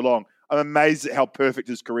face for so long, I'm amazed at how perfect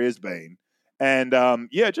his career's been. And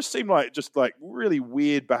it just seemed like really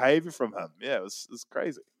weird behavior from him. Yeah, it was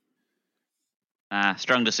crazy.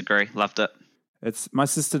 Strong disagree. Loved it. It's my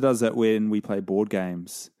sister does that when we play board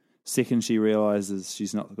games. Second she realizes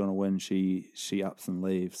she's not going to win, she ups and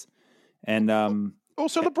leaves. And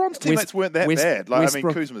also LeBron's teammates weren't that bad. Like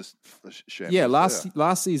Westbrook, Kuzma's shambles. Yeah,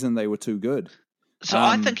 last season they were too good. So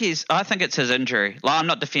I think it's his injury. Like, I'm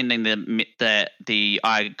not defending the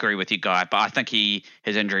I agree with you, guy, but I think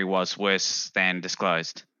his injury was worse than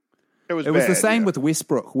disclosed. It was the same with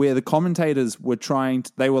Westbrook, where the commentators were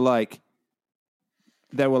they were like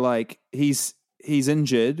he's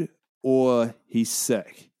injured or he's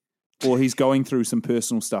sick or he's going through some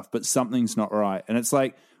personal stuff, but something's not right. And it's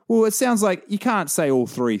like, well, it sounds like you can't say all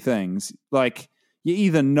three things. Like you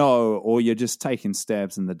either know or you're just taking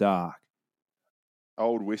stabs in the dark.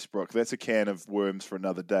 Old Westbrook. That's a can of worms for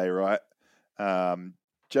another day, right?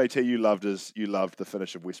 JT, you loved the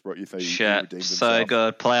finish of Westbrook. You think he redeemed himself. So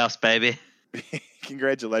good. Playoffs, baby.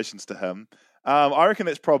 Congratulations to him. I reckon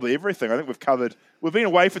that's probably everything. I think we've been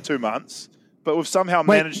away for 2 months, but we've somehow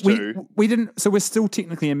managed to. We didn't, so we're still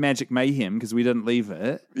technically in Magic Mayhem because we didn't leave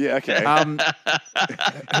it. Yeah, okay.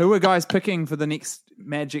 Who are guys picking for the next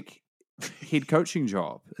Magic head coaching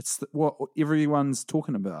job? It's what everyone's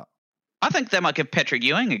talking about. I think they might give Patrick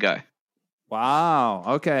Ewing a go. Wow.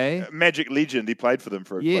 Okay. Magic legend. He played for them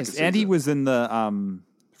for yes, and he was in the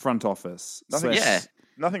front office. Nothing sad.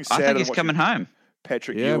 I think he's coming home.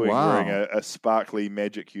 Patrick Yeah, Ewing wow. wearing a sparkly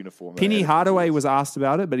Magic uniform. Penny Hardaway was asked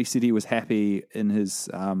about it, but he said he was happy in his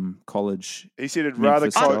college. He said he'd rather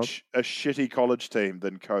Memphis coach a shitty college team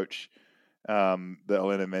than coach the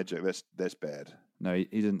Atlanta Magic. That's bad. No, he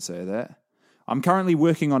didn't say that. I'm currently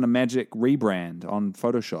working on a Magic rebrand on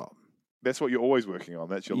Photoshop. That's what you're always working on.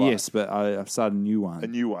 That's your life. Yes, but I've started a new one. A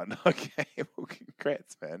new one. Okay. Well,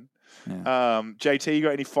 congrats, man. Yeah. JT, you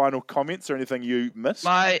got any final comments or anything you missed?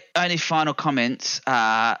 My only final comments.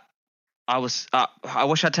 I wish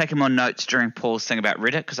I'd taken more notes during Paul's thing about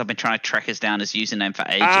Reddit because I've been trying to track his down his username for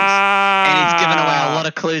ages, and he's given away a lot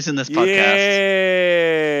of clues in this podcast.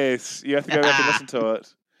 Yes, you have to go back and listen to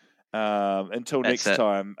it. Until That's next it.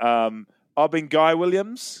 time. I've been Guy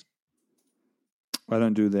Williams. I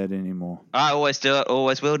don't do that anymore. I always do it.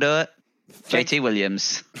 Always will do it. JT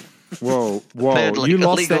Williams. Whoa! Third You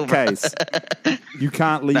lost legal- that case. You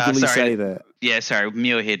can't legally sorry. say that. Yeah, sorry,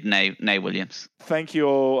 Muirhead, Nay Williams. Thank you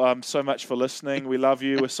all so much for listening. We love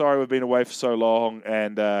you. We're sorry we've been away for so long,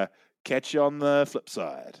 and catch you on the flip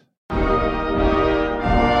side.